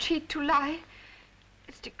pretend, to cheat, to lie,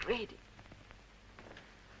 it's degrading.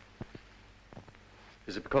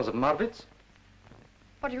 Is it because of Marwitz?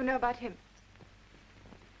 What do you know about him?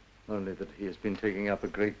 Only that he has been taking up a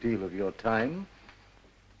great deal of your time.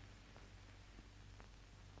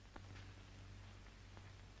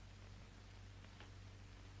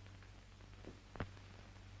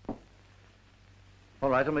 All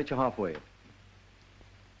right, I'll meet you halfway.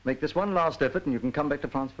 Make this one last effort and you can come back to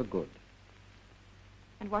France for good.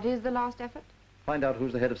 And what is the last effort? Find out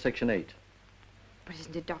who's the head of Section 8. But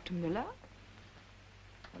isn't it Dr. Müller?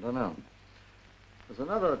 I don't know. There's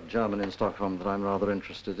another German in Stockholm that I'm rather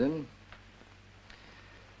interested in.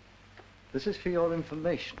 This is for your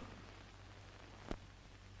information.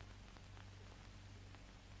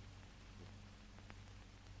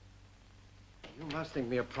 You must think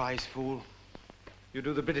me a prize fool. You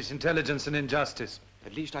do the British intelligence an injustice.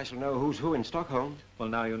 At least I shall know who's who in Stockholm. Well,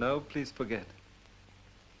 now you know. Please forget.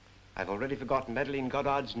 I've already forgotten Madeline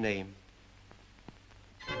Goddard's name.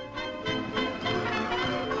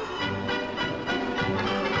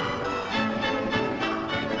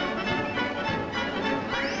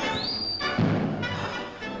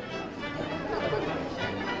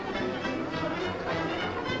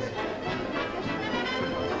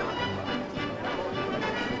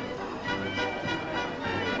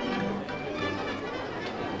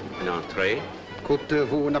 An entree. Côte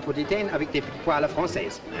veau napolitaine avec des pois à la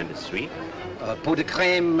française. And a sweet. Pot de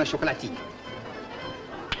crème chocolatée.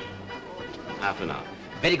 Half an hour.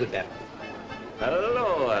 Very good, there.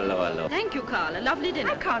 Hello, hello, hello. Thank you, Carl. A lovely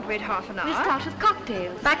dinner. I can't wait half an hour. We'll start with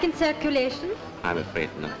cocktails. Back in circulation? I'm afraid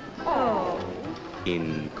not. Oh.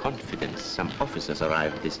 In confidence, some officers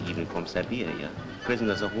arrived this evening from Siberia.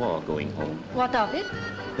 Prisoners of war going home. What of it?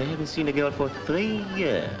 They haven't seen a girl for 3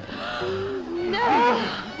 years. No.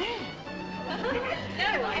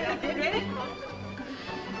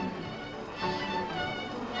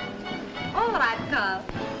 All right, Carl.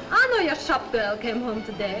 I know your shop girl came home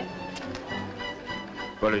today.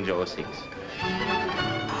 Bollinger 06.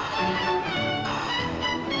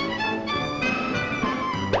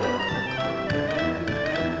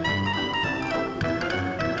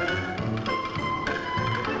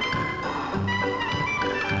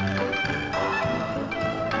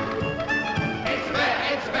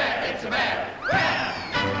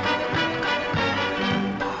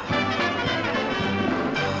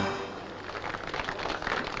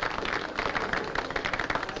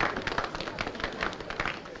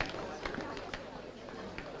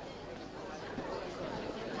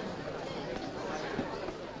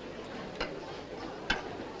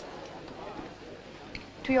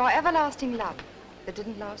 To your everlasting love that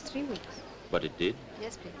didn't last 3 weeks. But it did.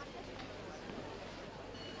 Yes, please.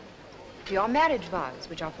 To your marriage vows,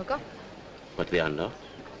 which are forgotten. But they are not.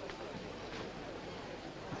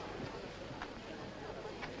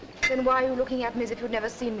 Then why are you looking at me as if you'd never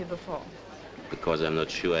seen me before? Because I'm not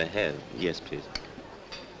sure I have. Yes, please.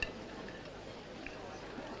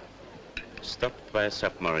 Stopped by a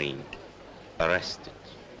submarine. Arrested.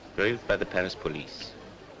 Grilled by the Paris police.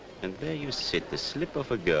 And there you sit, the slip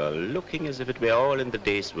of a girl, looking as if it were all in the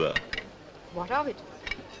day's work. What of it?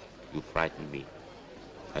 You frighten me.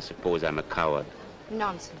 I suppose I'm a coward.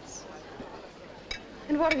 Nonsense.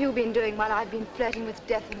 And what have you been doing while I've been flirting with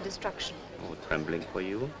death and destruction? Oh, trembling for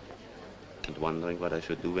you? And wondering what I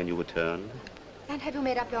should do when you return? And have you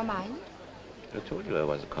made up your mind? I told you I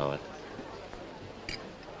was a coward.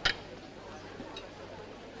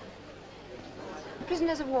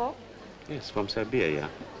 Prisoners of war? Yes, from Siberia.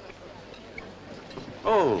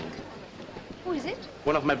 Oh, Who is it?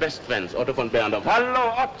 one of my best friends, Otto von Berndorf.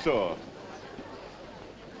 Hello, Otto.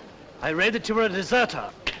 I read that you were a deserter.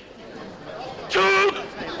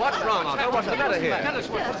 What's wrong, Otto? What's the matter here?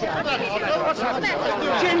 What's happened?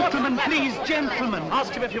 Gentlemen, please, gentlemen.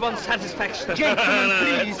 Ask him if he wants satisfaction. Gentlemen,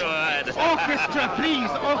 please. Orchestra, please,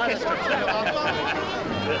 orchestra.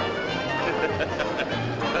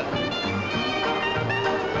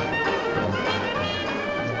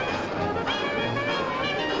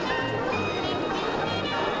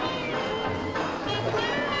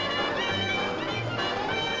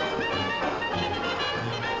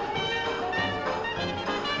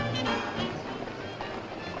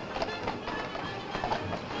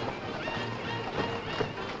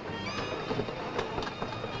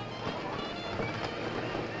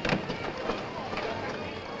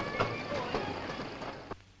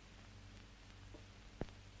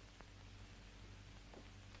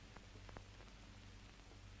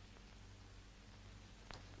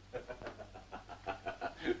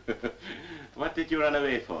 What did you run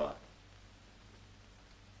away for?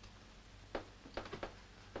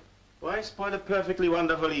 Why spoil a perfectly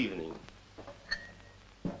wonderful evening?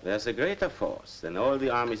 There's a greater force than all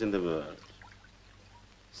the armies in the world.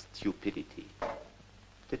 Stupidity.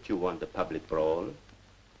 Did you want a public brawl?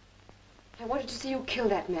 I wanted to see you kill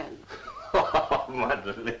that man. Oh,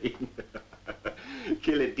 Madeleine.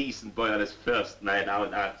 Kill a decent boy on his first night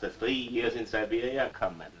out after 3 years in Siberia?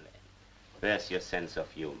 Come, Madeleine. Where's your sense of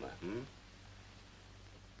humor, hmm?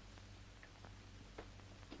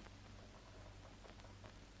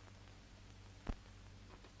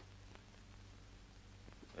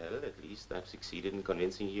 Well, at least I've succeeded in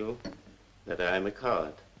convincing you that I am a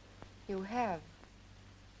coward. You have.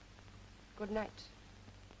 Good night.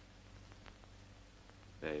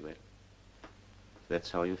 Very well. That's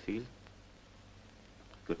how you feel?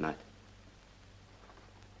 Good night.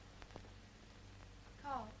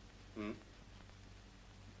 Carl. Hmm?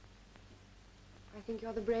 I think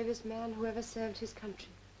you're the bravest man who ever served his country.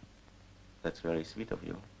 That's very sweet of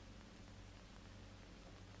you.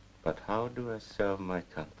 But how do I serve my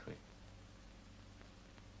country?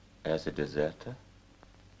 As a deserter?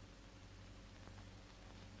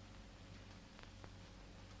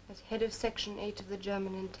 As head of Section 8 of the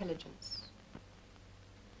German intelligence.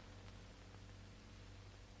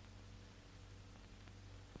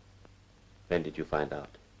 When did you find out?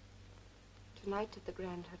 Tonight at the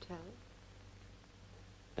Grand Hotel.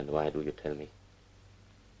 And why do you tell me?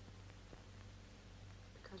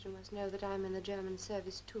 Because you must know that I'm in the German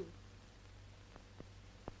service too.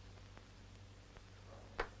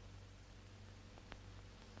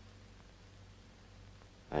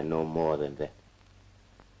 I know more than that.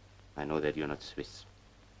 I know that you're not Swiss.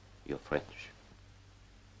 You're French.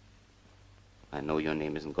 I know your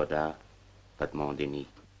name isn't Godard, but Mondini.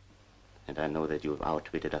 And I know that you've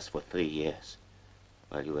outwitted us for 3 years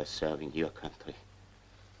while you were serving your country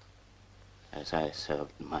as I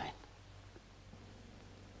served mine.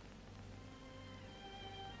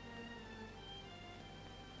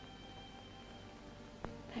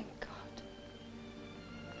 Thank God.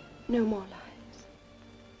 No more lies.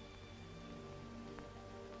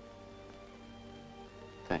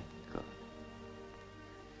 Thank God.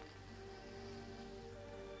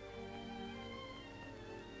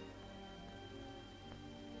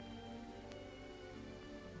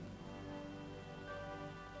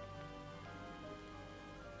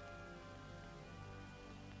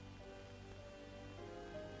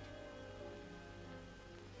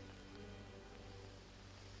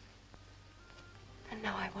 And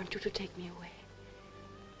now I want you to take me away.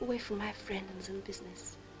 Away from my friends and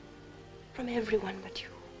business. From everyone but you.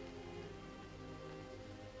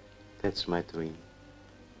 That's my dream.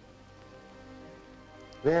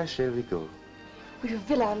 Where shall we go? We've a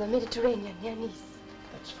villa on the Mediterranean near Nice.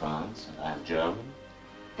 That's France, and I'm German.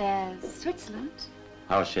 There's Switzerland.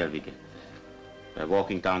 How shall we get there? By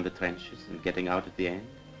walking down the trenches and getting out at the end?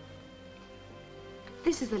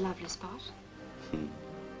 This is the lovely spot.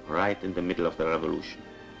 Right in the middle of the revolution.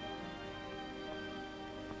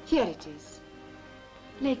 Here it is.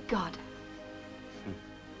 Lake Gardner.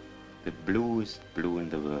 The bluest blue in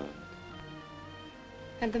the world.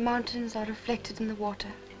 And the mountains are reflected in the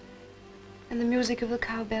water. And the music of the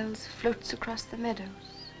cowbells floats across the meadows.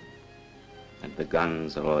 And the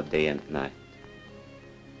guns are all day and night.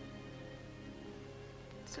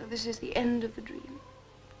 So this is the end of the dream.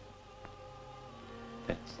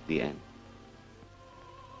 That's the end.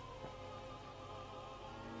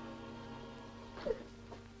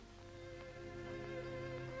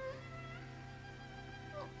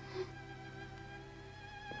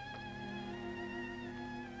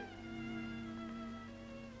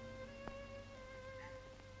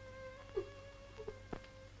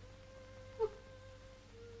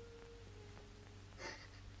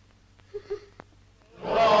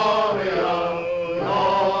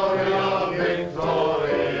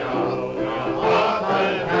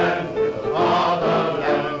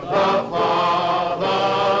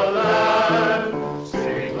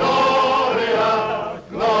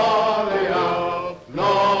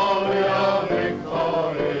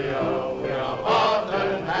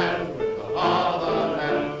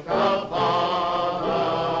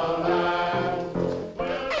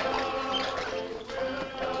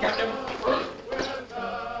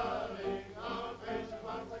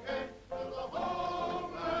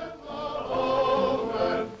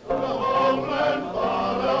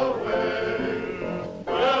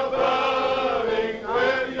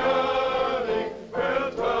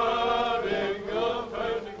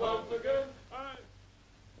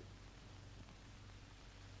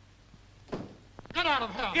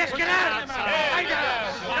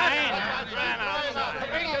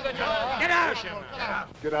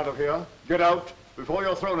 Get out of here. Get out before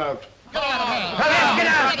you're thrown out. Get out! Get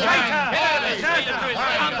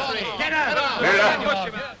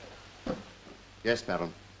out! Yes,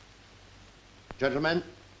 Baron. Gentlemen,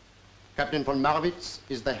 Captain von Marwitz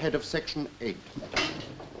is the head of Section 8.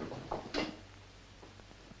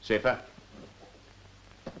 Schäfer.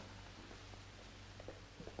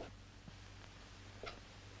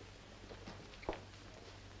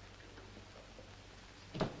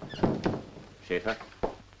 Schäfer,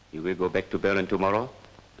 you will go back to Berlin tomorrow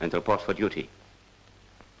and report for duty.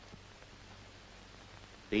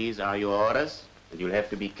 These are your orders, and you'll have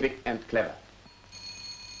to be quick and clever.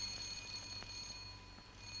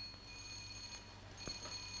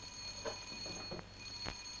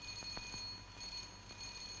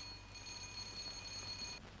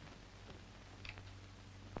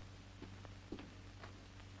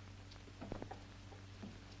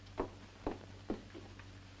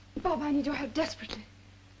 Bob, I need your help desperately.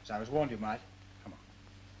 As I was warned you might. Come on.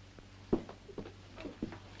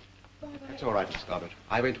 That's all right, Miss Gardner.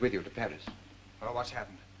 I went with you to Paris. Oh, what's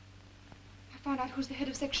happened? I found out who's the head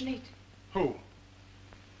of Section 8. Who?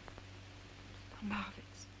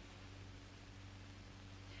 Marvitz.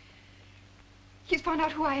 He's found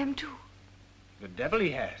out who I am, too. The devil he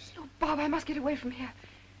has. Oh, Bob, I must get away from here.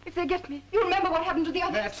 If they get me, you remember what happened to the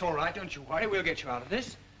others. That's all right. Don't you worry. We'll get you out of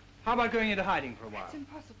this. How about going into hiding for a while? It's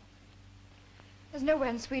impossible. There's nowhere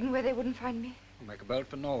in Sweden where they wouldn't find me. We'll make a boat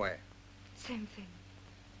for Norway. Same thing.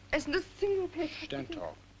 Isn't a single place. Shh, don't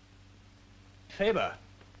talk. Faber.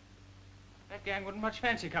 That gang wouldn't much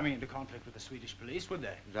fancy coming into conflict with the Swedish police, would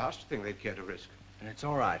they? The last thing they'd care to risk. And it's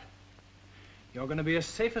all right. You're going to be as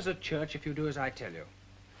safe as a church if you do as I tell you.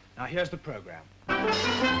 Now, here's the program.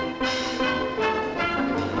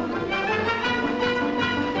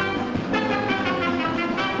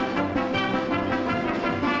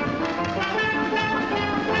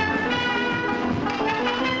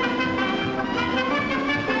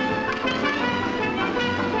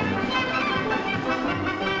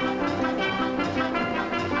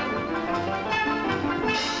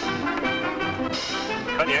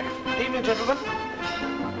 Cognac. Evening, gentlemen.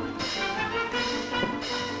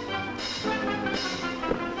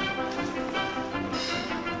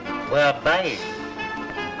 We're buying.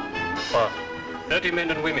 For? 30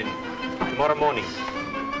 men and women. Tomorrow morning.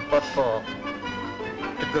 What for?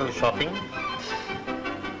 To go shopping?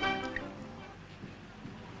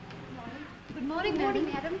 Good morning,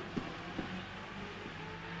 madam.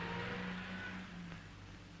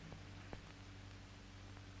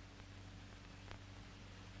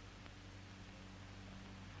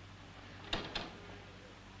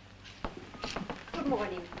 Good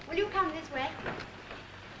morning. Will you come this way?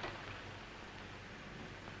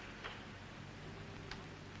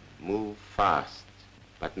 Move fast,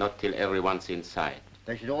 but not till everyone's inside.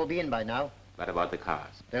 They should all be in by now. What about the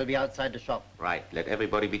cars? They'll be outside the shop. Right, let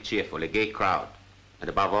everybody be cheerful, a gay crowd. And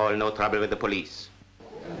above all, no trouble with the police.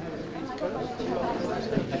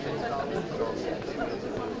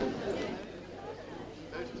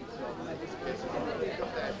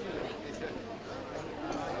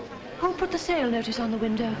 Who put the sale notice on the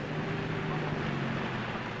window?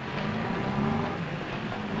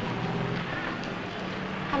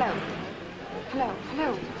 Hello. Hello.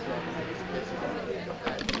 Hello.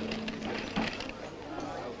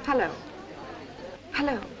 Hello.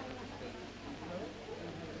 Hello.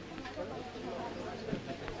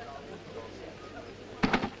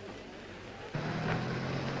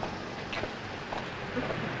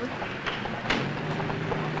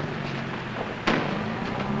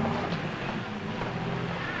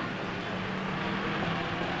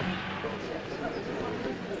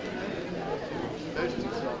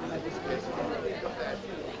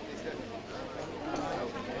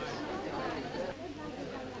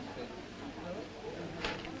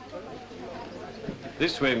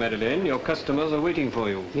 This way, Madeleine. Your customers are waiting for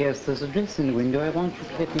you. Yes, there's a dress in the window. I want you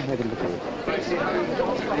to let me have a look at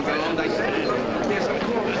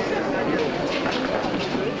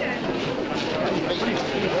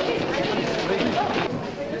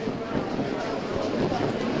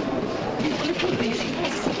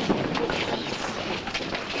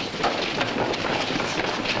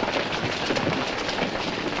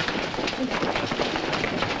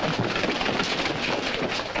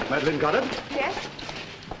Madeline Goddard? Yes?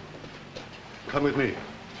 Come with me.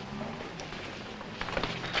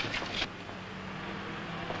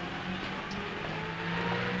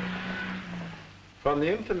 From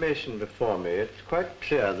the information before me, it's quite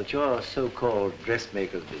clear that your so-called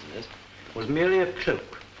dressmaker's business was merely a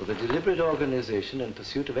cloak for the deliberate organization and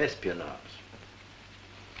pursuit of espionage.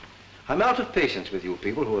 I'm out of patience with you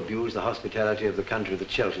people who abuse the hospitality of the country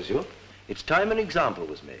that shelters you. It's time an example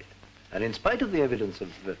was made. And in spite of the evidence of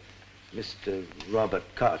Mr. Robert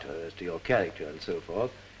Carter as to your character and so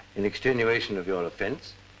forth, in extenuation of your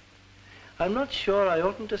offense, I'm not sure I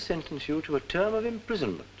oughtn't to sentence you to a term of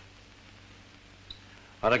imprisonment.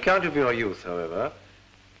 On account of your youth, however,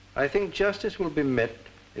 I think justice will be met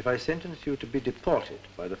if I sentence you to be deported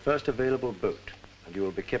by the first available boat, and you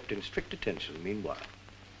will be kept in strict attention meanwhile.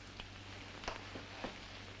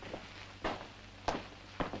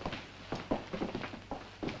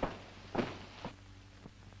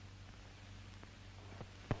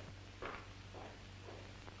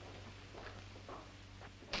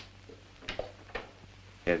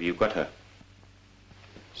 Have you got her?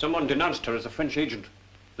 Someone denounced her as a French agent.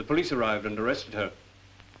 The police arrived and arrested her.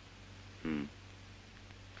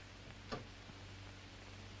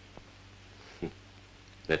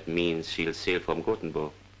 That means she'll sail from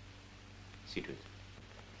Gothenburg. See to it.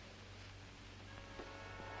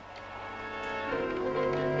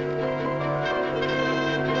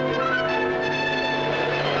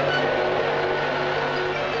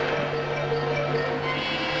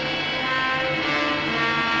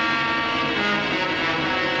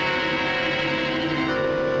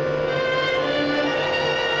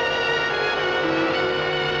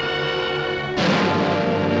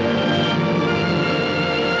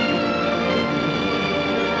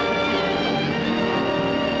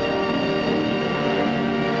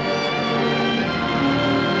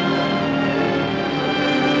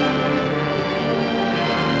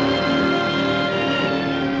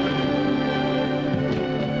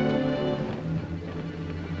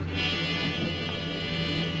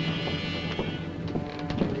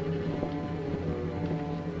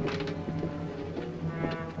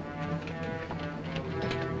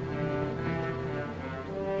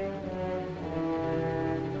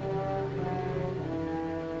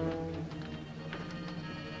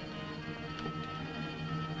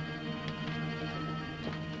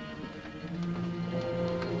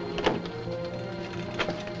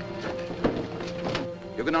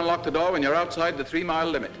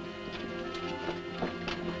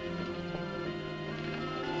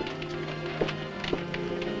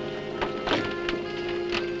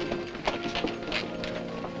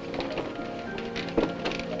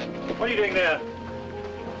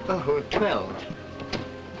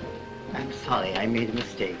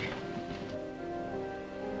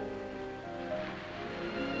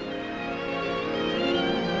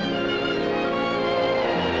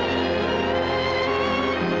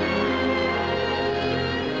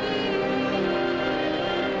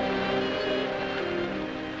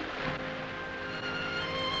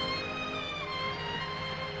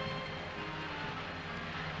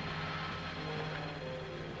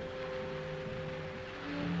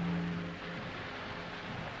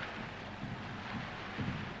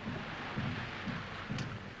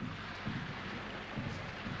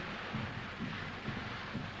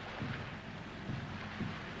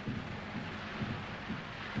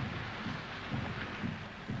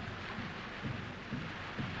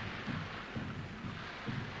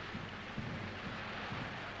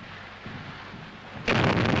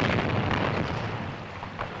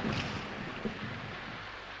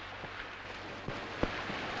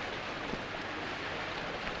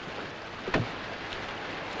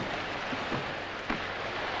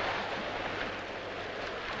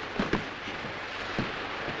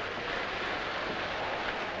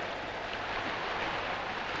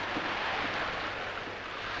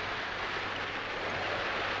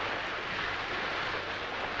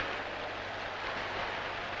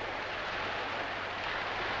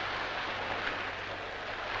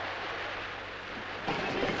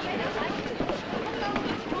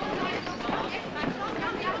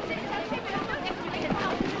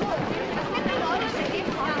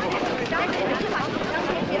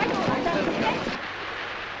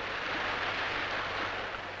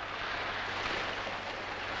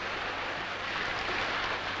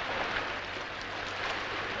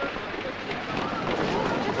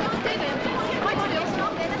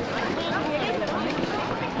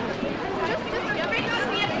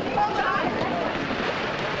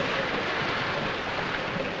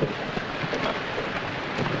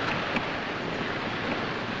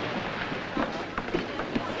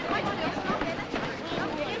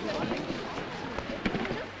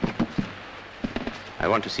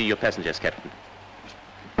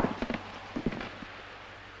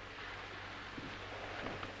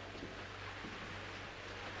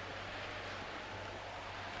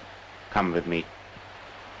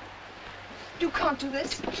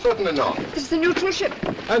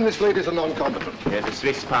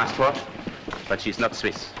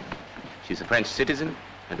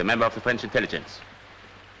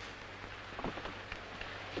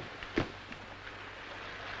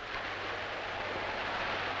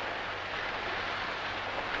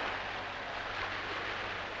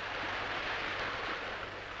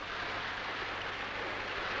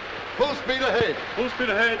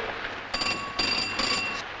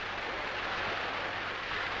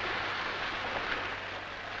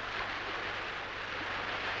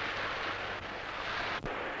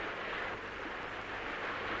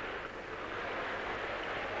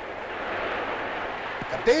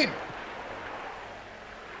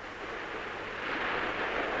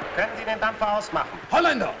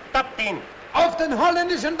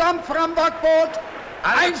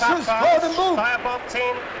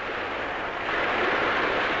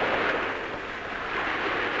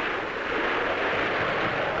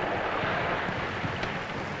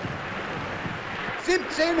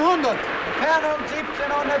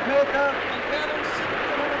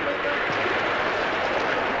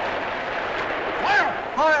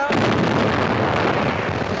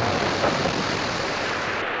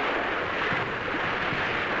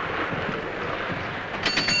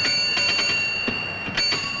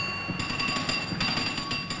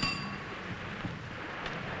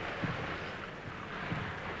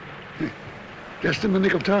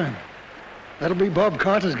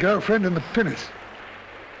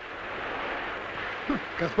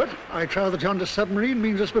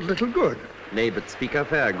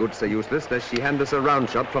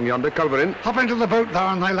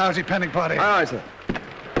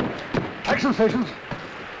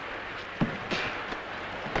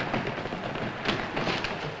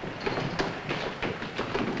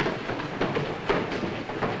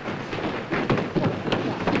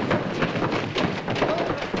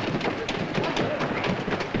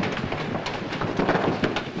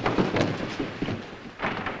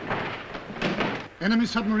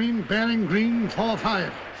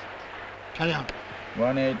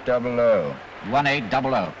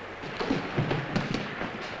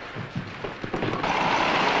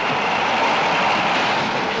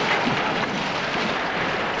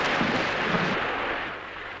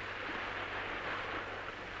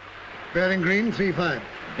 Bearing green, 3-5.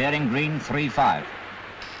 Bearing green, 3-5.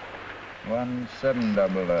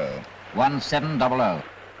 1700. 1700.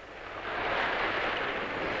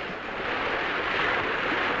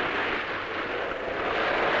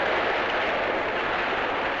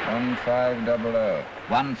 1500.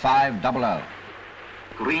 1500.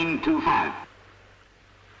 Green 2-5.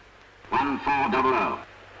 1400.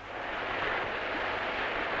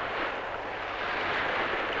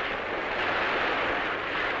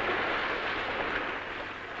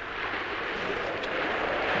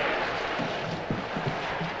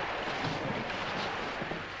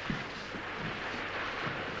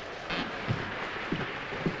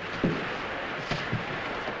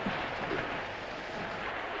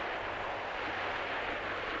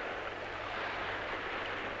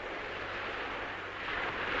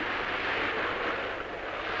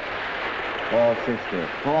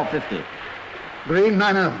 $450. Green,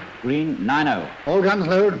 9-0. Green, 9-0. All guns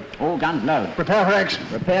load. All guns load. Prepare for action.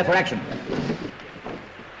 Prepare for action.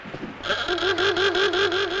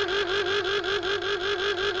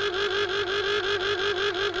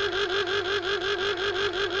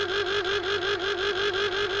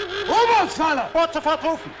 Oberstfahrer! Sofort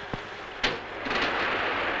rufen!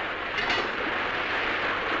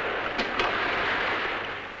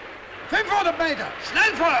 Meter!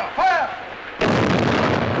 Schnellfeuer! Feuer!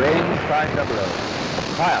 Range 500.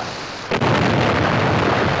 Fire.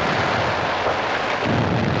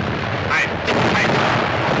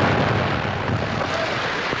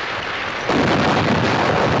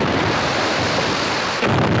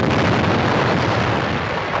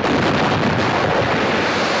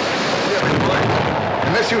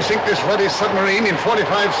 Unless you sink this ruddy submarine in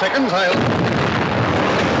 45 seconds, I'll...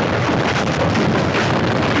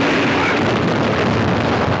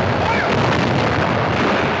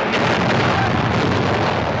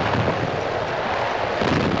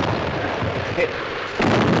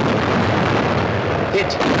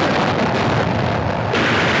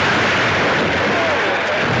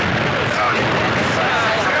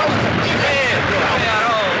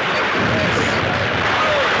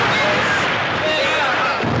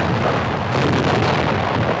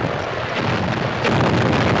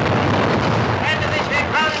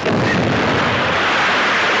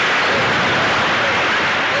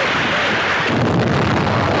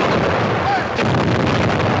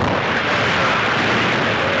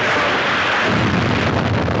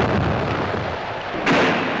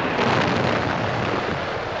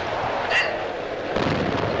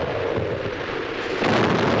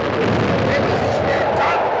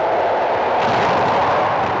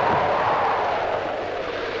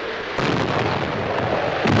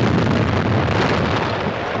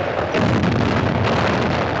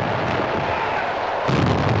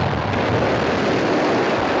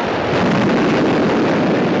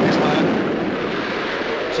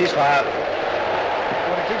 Ceasefire.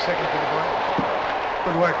 42 seconds, Billy boy.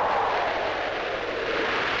 Good work.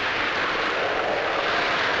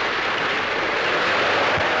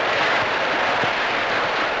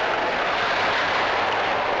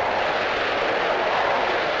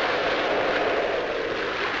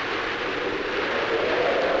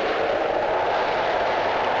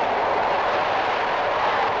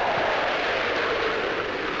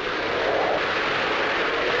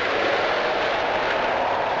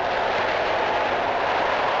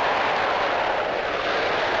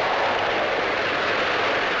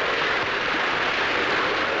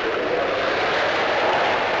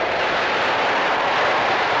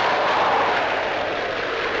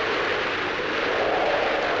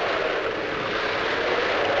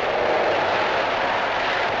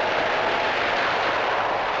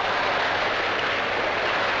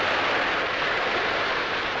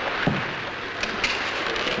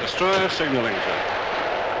 Destroyer signaling, sir.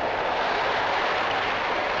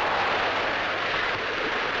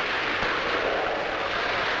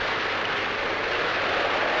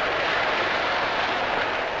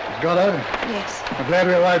 Gardner? Yes. I'm glad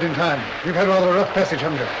we arrived in time. We've had rather a rough passage,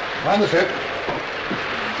 haven't we? Mind the ship.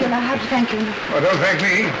 I don't know how to thank you. Oh, don't thank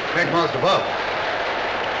me. Thank Master Bob.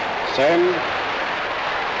 Send.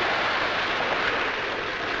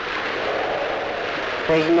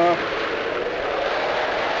 Prisoner.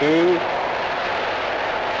 To.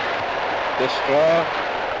 Destroy.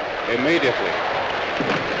 Immediately.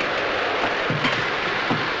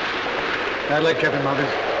 Bad luck, Captain Marcus.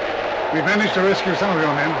 We've managed to rescue some of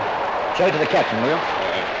your men. Show it to the captain, will you?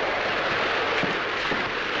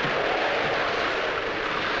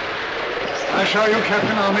 I assure you,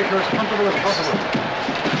 Captain, I'll make you as comfortable as possible.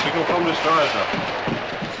 Signal from destroyer, sir.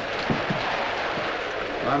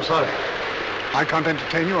 I'm sorry. I can't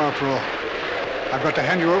entertain you after all. I've got to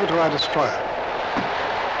hand you over to our destroyer.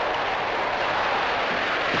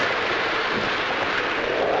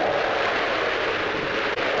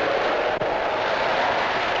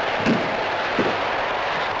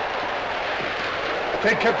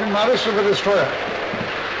 Take Captain Morris to the destroyer.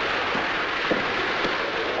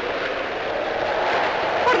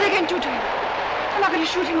 What are they going to do to him? I'm not going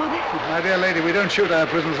to shoot him, are they? My dear lady, we don't shoot our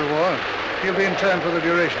prisoners of war. He'll be interned for the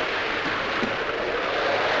duration.